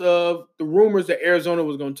because of the rumors that Arizona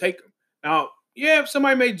was going to take him. Now, yeah,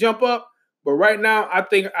 somebody may jump up, but right now, I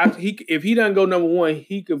think if he doesn't go number one,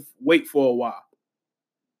 he could wait for a while.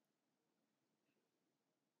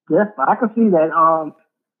 Yes, I can see that.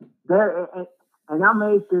 And I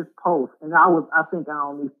made this post, and I think I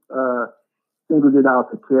only singled it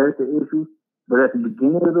out to character issues. But at the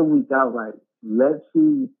beginning of the week, I was like, let's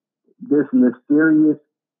see this mysterious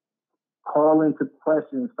call into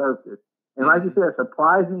question surface. And like you said,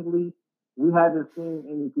 surprisingly, we haven't seen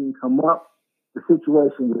anything come up. The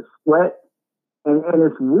situation with Sweat. And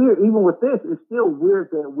it's weird, even with this, it's still weird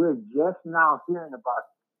that we're just now hearing about it.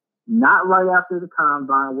 Not right after the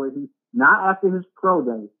combine, not after his pro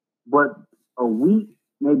day, but a week,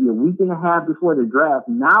 maybe a week and a half before the draft.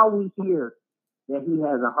 Now we hear that he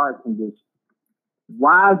has a heart condition.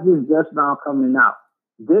 Why is this just now coming out?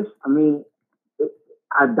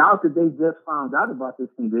 I doubt that they just found out about this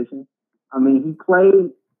condition. I mean, he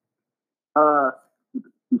played,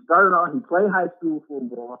 he played high school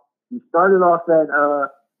football. He started off at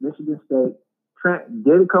Michigan State,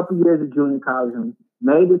 did a couple years of junior college, and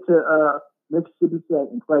made it to Mississippi State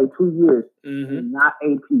and played 2 years, and not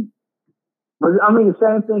AP. But I mean, the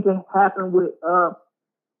same thing can happen with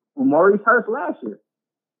Maurice Hurst last year.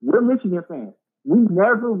 We're Michigan fans. We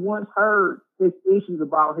never once heard his issues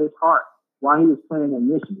about his heart while he was playing at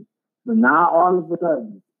Michigan. But now all of a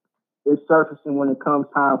sudden, it's surfacing when it comes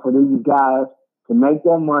time for these guys to make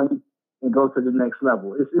their money and go to the next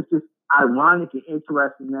level. It's just ironic and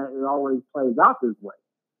interesting that it always plays out this way.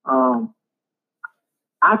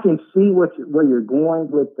 I can see where you're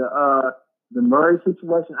going with the Murray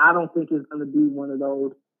situation. I don't think it's going to be one of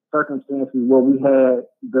those circumstances where we had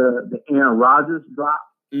the Aaron Rodgers drop.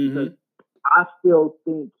 Because I still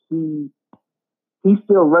think he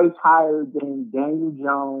still rates higher than Daniel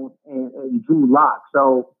Jones and Drew Lock.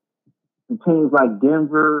 So the teams like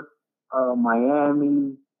Denver,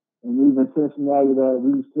 Miami, and even Cincinnati that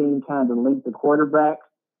we've seen kind of link the quarterbacks,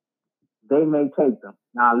 they may take them.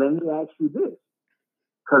 Now, let me ask you this,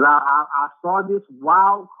 because I saw this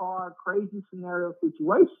wild card, crazy scenario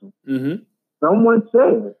situation. Someone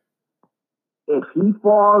said if he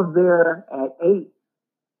falls there at 8,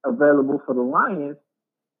 available for the Lions,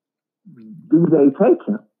 do they take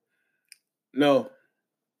him? No.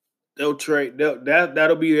 They'll trade.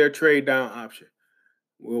 That'll be their trade down option.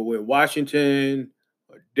 With Washington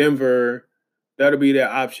or Denver, that'll be their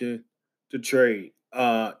option to trade.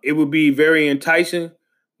 It would be very enticing,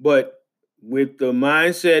 but with the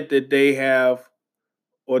mindset that they have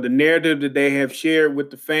or the narrative that they have shared with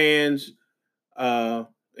the fans and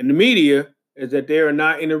the media is that they are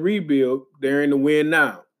not in a rebuild, they're in the win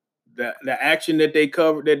now. The action that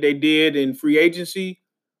they did in free agency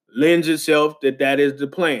lends itself that is the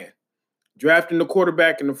plan. Drafting the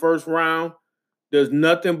quarterback in the first round does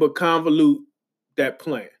nothing but convolute that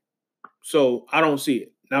plan. So I don't see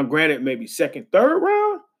it. Now, granted, maybe second, third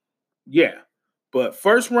round, yeah. But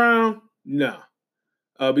first round, no.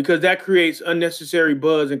 Because that creates unnecessary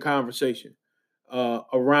buzz and conversation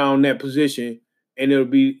around that position, and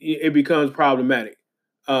it becomes problematic.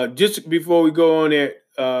 Just before we go on there,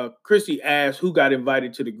 Christy asked who got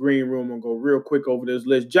invited to the green room. I'm going to go real quick over this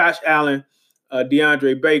list. Josh Allen,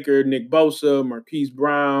 DeAndre Baker, Nick Bosa, Marquise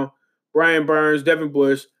Brown, Brian Burns, Devin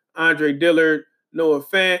Bush, Andre Dillard, Noah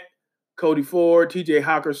Fant, Cody Ford, TJ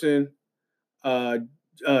Hawkinson,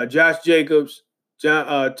 Josh Jacobs,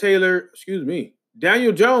 Daniel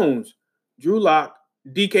Jones, Drew Lock,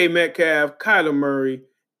 DK Metcalf, Kyler Murray,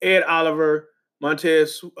 Ed Oliver,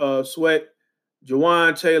 Montez Sweat,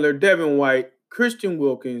 Jawan Taylor, Devin White, Christian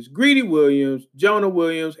Wilkins, Greedy Williams, Jonah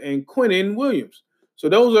Williams, and Quinnen Williams. So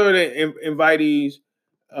those are the invitees.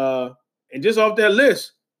 And just off that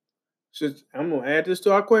list, since I'm going to add this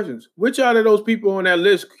to our questions. Which out of those people on that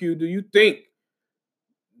list, Q, do you think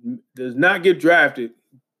does not get drafted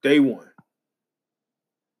day one?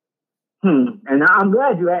 And I'm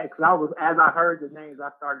glad you asked, because as I heard the names, I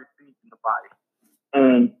started thinking about it.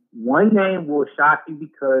 And one name will shock you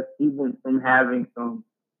because he went from having some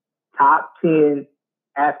top 10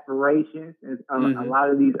 aspirations in a lot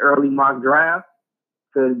of these early mock drafts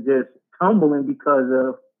to just tumbling because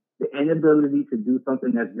of the inability to do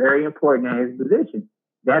something that's very important at his position.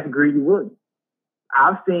 That's Greedy Williams.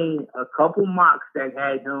 I've seen a couple mocks that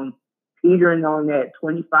had him teetering on that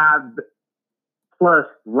 25 plus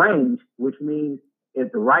range, which means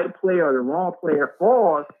if the right player or the wrong player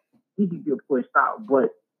falls, he can get pushed out.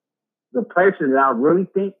 But the person that I really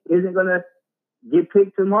think isn't going to get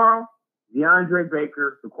picked tomorrow, DeAndre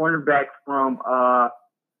Baker, the cornerback from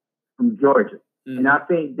Georgia. Mm-hmm. And I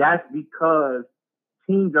think that's because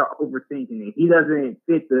teams are overthinking it. He doesn't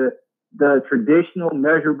fit the traditional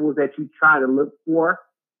measurables that you try to look for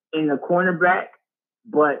in a cornerback,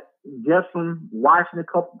 but just from watching a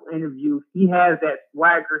couple interviews, he has that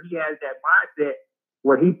swagger, he has that mindset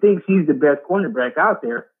where he thinks he's the best cornerback out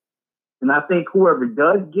there. And I think whoever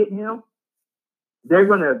does get him, they're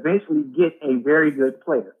going to eventually get a very good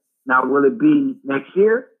player. Now, will it be next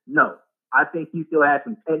year? No. I think he still has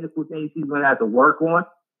some technical things he's going to have to work on.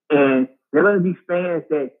 And there are going to be fans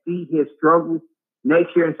that see his struggles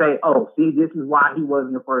next year and say, oh, see, this is why he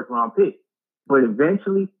wasn't the first round pick. But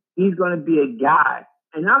eventually, he's going to be a guy.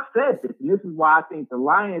 And I've said this, and this is why I think the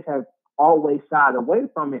Lions have always shied away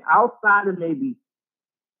from it. Outside of maybe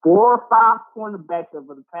 4 or 5 cornerbacks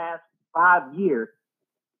over the past 5 years,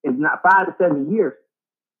 if not 5 to 7 years,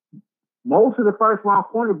 most of the first round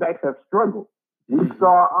cornerbacks have struggled. We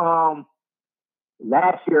saw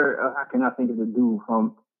last year, how can I think of the dude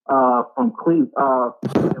from Cleveland,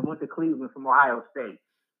 that went to Cleveland from Ohio State.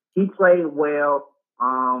 He played well.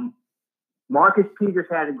 Marcus Peters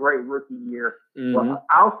had a great rookie year. But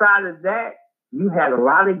outside of that, you had a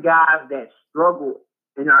lot of guys that struggled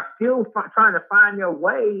and are still trying to find their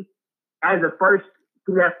way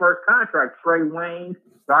through that first contract. Trey Wayne,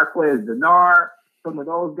 Darqueze Dennard, some of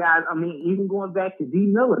those guys. I mean, even going back to D.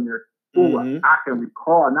 Milliner, who I can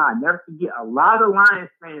recall now. I never forget, a lot of Lions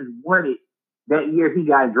fans wanted that year he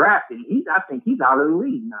got drafted. I think he's out of the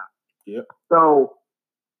league now. Yep. So,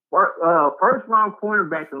 first round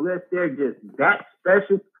cornerbacks, unless they're just that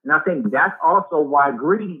special, and I think that's also why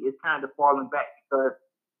Greedy is kind of falling back, because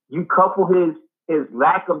you couple his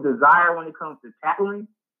lack of desire when it comes to tackling,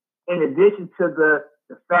 in addition to the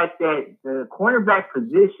fact that the cornerback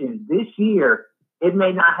position this year, it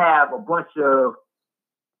may not have a bunch of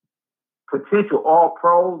potential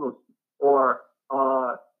all-pros or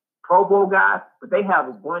Pro Bowl guys, but they have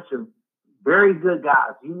a bunch of very good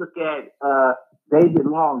guys. You look at David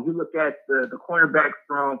Long, you look at the cornerbacks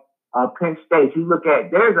from Penn State,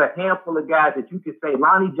 there's a handful of guys that you can say,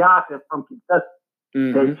 Lonnie Johnson from Kentucky,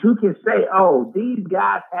 that you can say, oh, these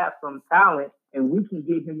guys have some talent, and we can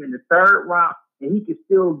get him in the third round, and he can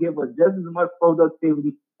still give us just as much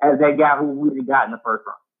productivity as that guy who we got in the first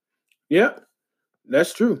round. Yeah,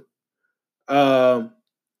 that's true.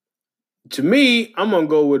 to me, I'm gonna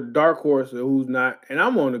go with dark horse who's not, and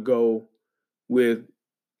I'm gonna go with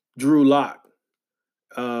Drew Lock.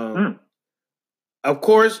 Of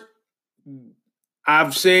course,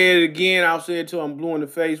 I've said it again. I'll say it till I'm blue in the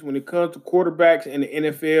face. When it comes to quarterbacks in the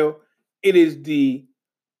NFL, it is the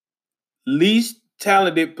least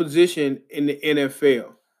talented position in the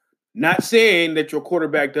NFL. Not saying that your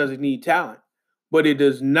quarterback doesn't need talent, but it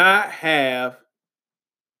does not have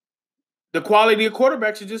the quality of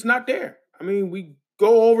quarterbacks is just not there. I mean, we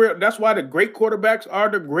go over it. That's why the great quarterbacks are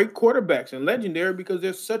the great quarterbacks and legendary, because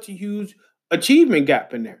there's such a huge achievement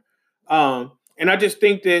gap in there. And I just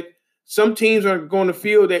think that some teams are going to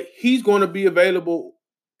feel that he's going to be available,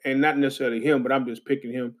 and not necessarily him, but I'm just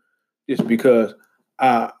picking him just because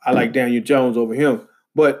I like Daniel Jones over him.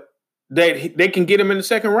 But they can get him in the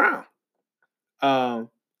second round.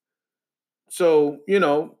 So,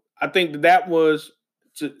 I think that was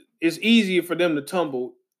it's easier for them to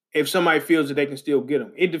tumble if somebody feels that they can still get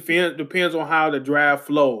them. It depends on how the draft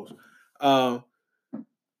flows.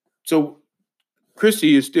 So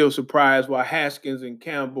Christy is still surprised while Haskins and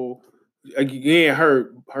Campbell, again,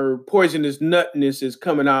 her poisonous nutness is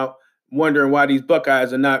coming out, wondering why these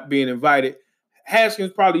Buckeyes are not being invited.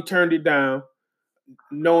 Haskins probably turned it down,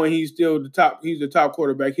 knowing he's still he's the top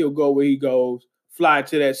quarterback. He'll go where he goes, fly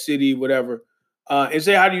to that city, whatever. And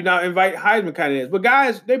say, how do you not invite Heisman candidates? But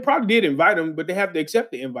guys, they probably did invite him, but they have to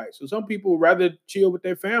accept the invite. So some people would rather chill with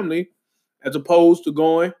their family as opposed to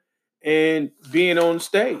going and being on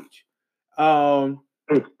stage. And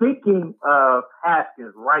speaking of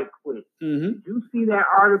Haskins, right quick, did you see that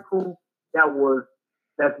article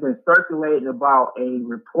that's been circulating about a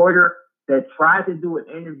reporter that tried to do an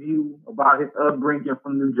interview about his upbringing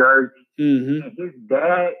from New Jersey, and his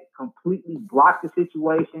dad completely blocked the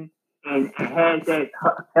situation and had that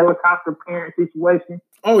helicopter parent situation?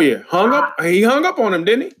 Oh yeah, he hung up on him,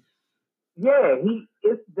 didn't he? Yeah, and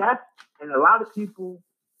a lot of people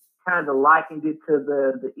kind of likened it to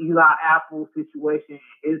the Eli Apple situation.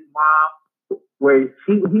 His mom, where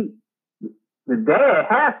the dad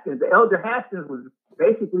Haskins, the elder Haskins, was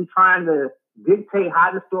basically trying to dictate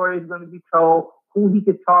how the story is going to be told, who he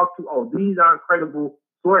could talk to. Oh, these aren't credible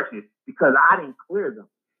sources because I didn't clear them.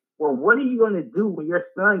 Well, what are you going to do when your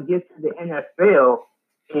son gets to the NFL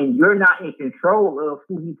and you're not in control of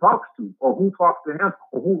who he talks to or who talks to him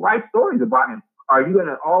or who writes stories about him? Are you going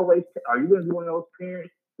to be one of those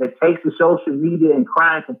parents that takes to social media and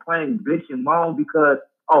cry and complain, bitch and moan because,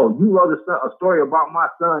 oh, you wrote a story about my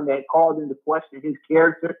son that called into question his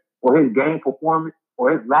character or his game performance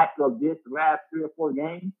or his lack of this the last 3 or 4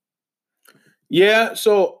 games? Yeah,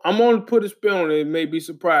 so I'm going to put a spin on it. It may be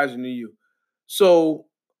surprising to you. So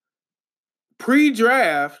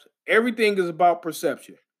pre-draft, everything is about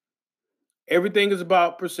perception. Everything is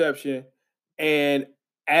about perception. And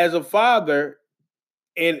as a father,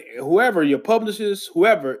 and whoever, your publicist,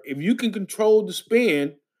 whoever, if you can control the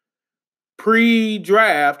spin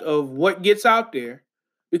pre-draft of what gets out there,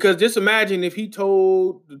 because just imagine if he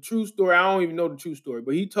told the true story. I don't even know the true story,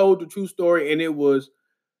 but he told the true story and it was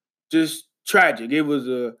just tragic. It was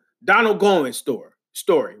a Donald Goins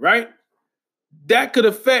story, right? That could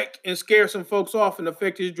affect and scare some folks off and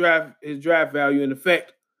affect his draft value and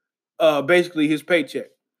affect basically his paycheck.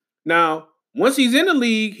 Now, once he's in the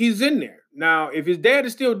league, he's in there. Now, if his dad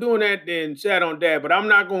is still doing that, then sad on dad. But I'm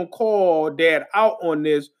not going to call dad out on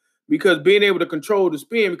this because being able to control the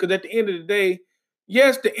spin, because at the end of the day,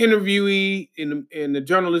 yes, the interviewee and the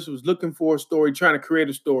journalist was looking for a story, trying to create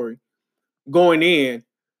a story going in.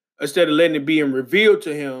 Instead of letting it be revealed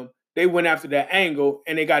to him, they went after that angle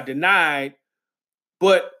and they got denied.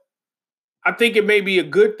 But I think it may be a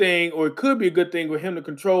good thing, or it could be a good thing with him to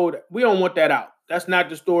control. We don't want that out. That's not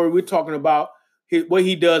the story. We're talking about what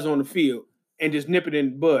he does on the field and just nip it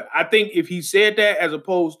in the bud. I think if he said that as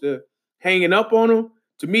opposed to hanging up on him,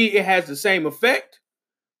 to me, it has the same effect.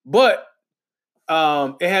 But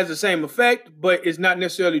it's not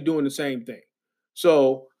necessarily doing the same thing.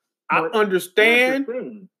 So I understand.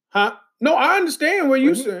 Huh? No, I understand what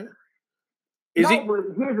you're saying. But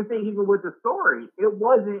here's the thing, even with the story, it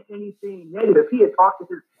wasn't anything negative. He had talked to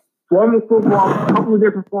his a couple of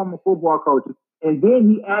different former football coaches, and then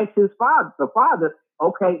he asked the father,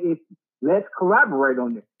 okay, let's collaborate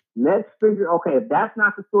on this. Let's figure, okay, if that's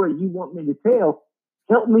not the story you want me to tell,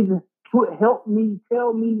 help me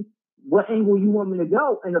tell me what angle you want me to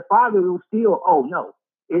go. And the father will still, oh no,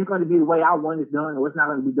 it's going to be the way I want it done, or it's not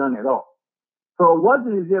going to be done at all. So it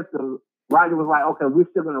wasn't as if the writer was like, okay, we're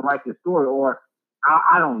still going to write this story, or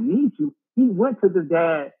I don't need you. He went to the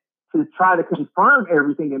dad to try to confirm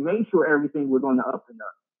everything and make sure everything was on the up and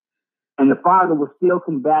up. And the father was still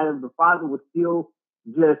combative. The father was still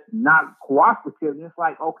just not cooperative. And it's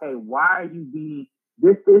like, okay, why are you being?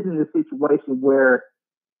 This isn't a situation where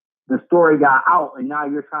the story got out and now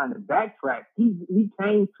you're trying to backtrack. He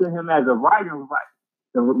came to him as a writer.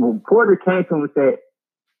 The reporter came to him and said,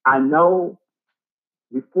 I know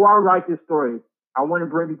before I write this story, I want to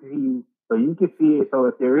bring it to you so you can see it. So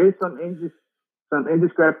if there is some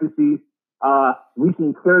indiscrepancies, we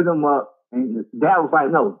can clear them up. And Dad was like,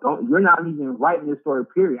 no, you're not even writing this story,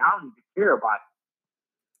 period. I don't even care about it.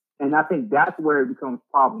 And I think that's where it becomes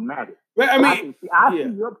problematic. Well, I mean,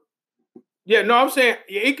 I'm saying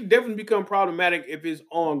it could definitely become problematic if it's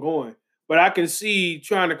ongoing. But I can see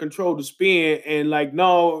trying to control the spin and like,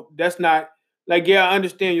 no, that's not like, yeah, I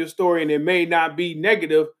understand your story and it may not be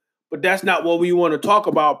negative, but that's not what we want to talk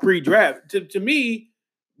about pre-draft. To me,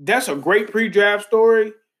 that's a great pre-draft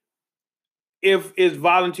story. If it's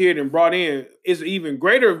volunteered and brought in, it's even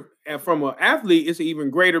greater. And from an athlete, it's an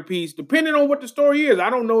even greater piece, depending on what the story is.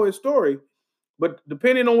 I don't know his story, but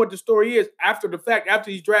depending on what the story is, after the fact,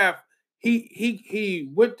 after his draft, he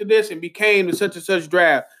went to this and became the such and such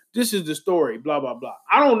draft. This is the story, blah, blah, blah.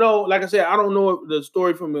 I don't know. Like I said, I don't know the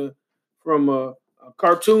story from a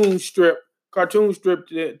cartoon strip to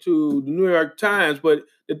the New York Times. But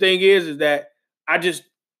the thing is that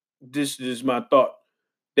this is my thought,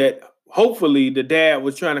 that hopefully the dad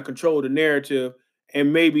was trying to control the narrative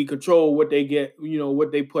and maybe control what they get,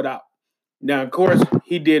 what they put out. Now, of course,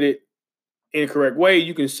 he did it in the correct way.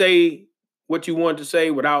 You can say what you want to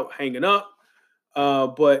say without hanging up,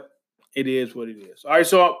 but it is what it is. All right,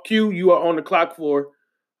 so Q, you are on the clock for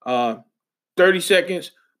 30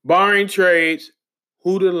 seconds. Barring trades,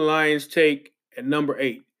 who do the Lions take at number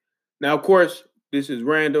 8? Now, of course, this is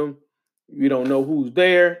random. We don't know who's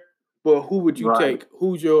there, but who would you take?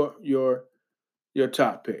 Who's your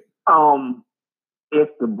top pick? If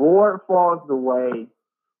the board falls the way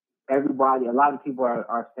a lot of people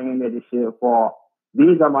are saying that it should fall,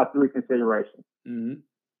 these are my 3 considerations. Mm-hmm.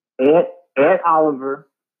 Ed Oliver,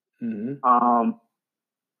 mm-hmm.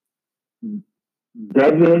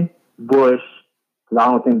 Devin Bush, because I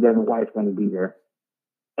don't think Devin White's going to be there,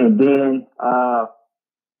 and then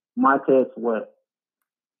Montez Sweat.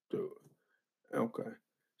 Okay.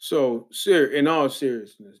 So, in all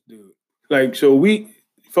seriousness, dude, like, so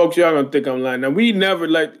folks, y'all gonna think I'm lying. Now, we never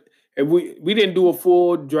and we didn't do a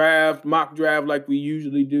full mock draft like we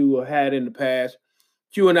usually do or had in the past.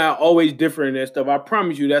 Q and I are always different and stuff. I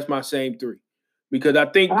promise you, that's my same 3, because I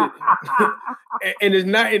think that, and it's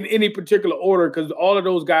not in any particular order because all of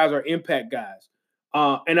those guys are impact guys,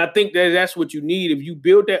 and I think that's what you need if you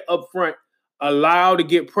build that up front. Allow to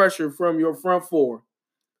get pressure from your front 4.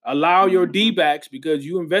 Allow your D-backs, because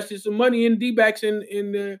you invested some money in D-backs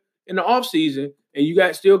in the offseason, and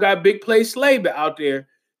you still got big play Slade out there,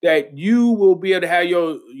 that you will be able to have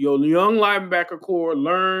your young linebacker core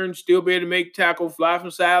learn, still be able to make tackle, fly from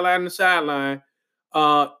sideline to sideline,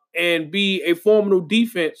 and be a formidable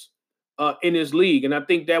defense in this league. And I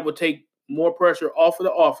think that would take more pressure off of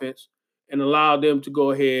the offense and allow them to go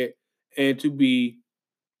ahead and to be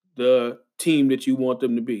the team that you want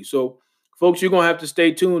them to be. So, folks, you're going to have to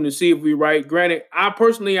stay tuned and see if we're right. Granted, I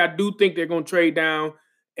do think they're going to trade down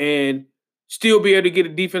and still be able to get a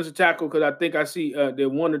defensive tackle, because I think I see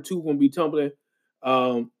that 1 or 2 going to be tumbling.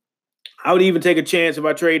 I would even take a chance if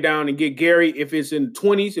I trade down and get Gary if it's in the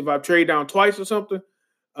 20s, if I trade down twice or something.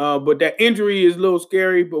 But that injury is a little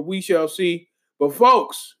scary, but we shall see. But,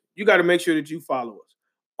 folks, you got to make sure that you follow us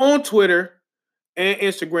on Twitter and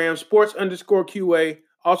Instagram, sports_QA.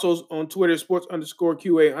 Also on Twitter,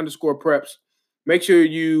 sports_QA_preps. Make sure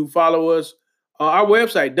you follow us. Our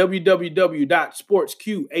website,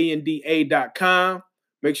 www.sportsqanda.com.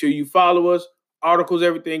 Make sure you follow us. Articles,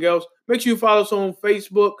 everything else. Make sure you follow us on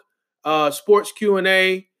Facebook, Sports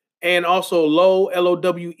Q&A, and also LOWE,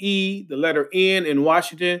 the letter N in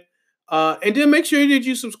Washington. And then make sure that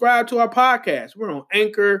you subscribe to our podcast. We're on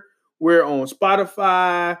Anchor. We're on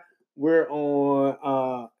Spotify. We're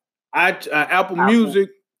on Apple Music.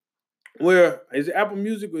 Where is it? Apple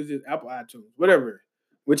Music or is it Apple iTunes? Whichever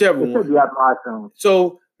one. It should be Apple iTunes.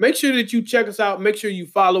 So make sure that you check us out. Make sure you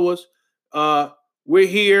follow us. We're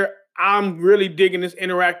here. I'm really digging this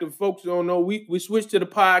interactive. Folks don't know we switched to the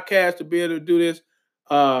podcast to be able to do this.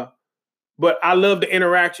 But I love the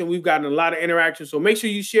interaction. We've gotten a lot of interaction. So make sure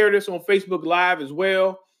you share this on Facebook Live as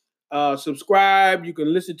well. Subscribe. You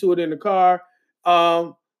can listen to it in the car.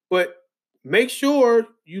 But make sure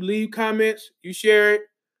you leave comments. You share it.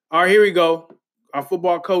 All right, here we go. Our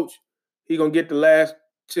football coach, he's going to get the last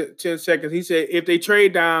 10 seconds. He said if they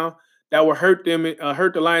trade down, that will hurt them,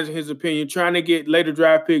 hurt the Lions in his opinion. Trying to get later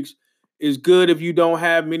draft picks is good if you don't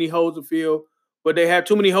have many holes to fill. but they had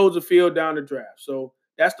too many holes to fill down the draft. So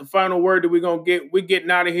that's the final word that we're going to get. We're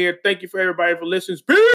getting out of here. Thank you for everybody for listening. Peace!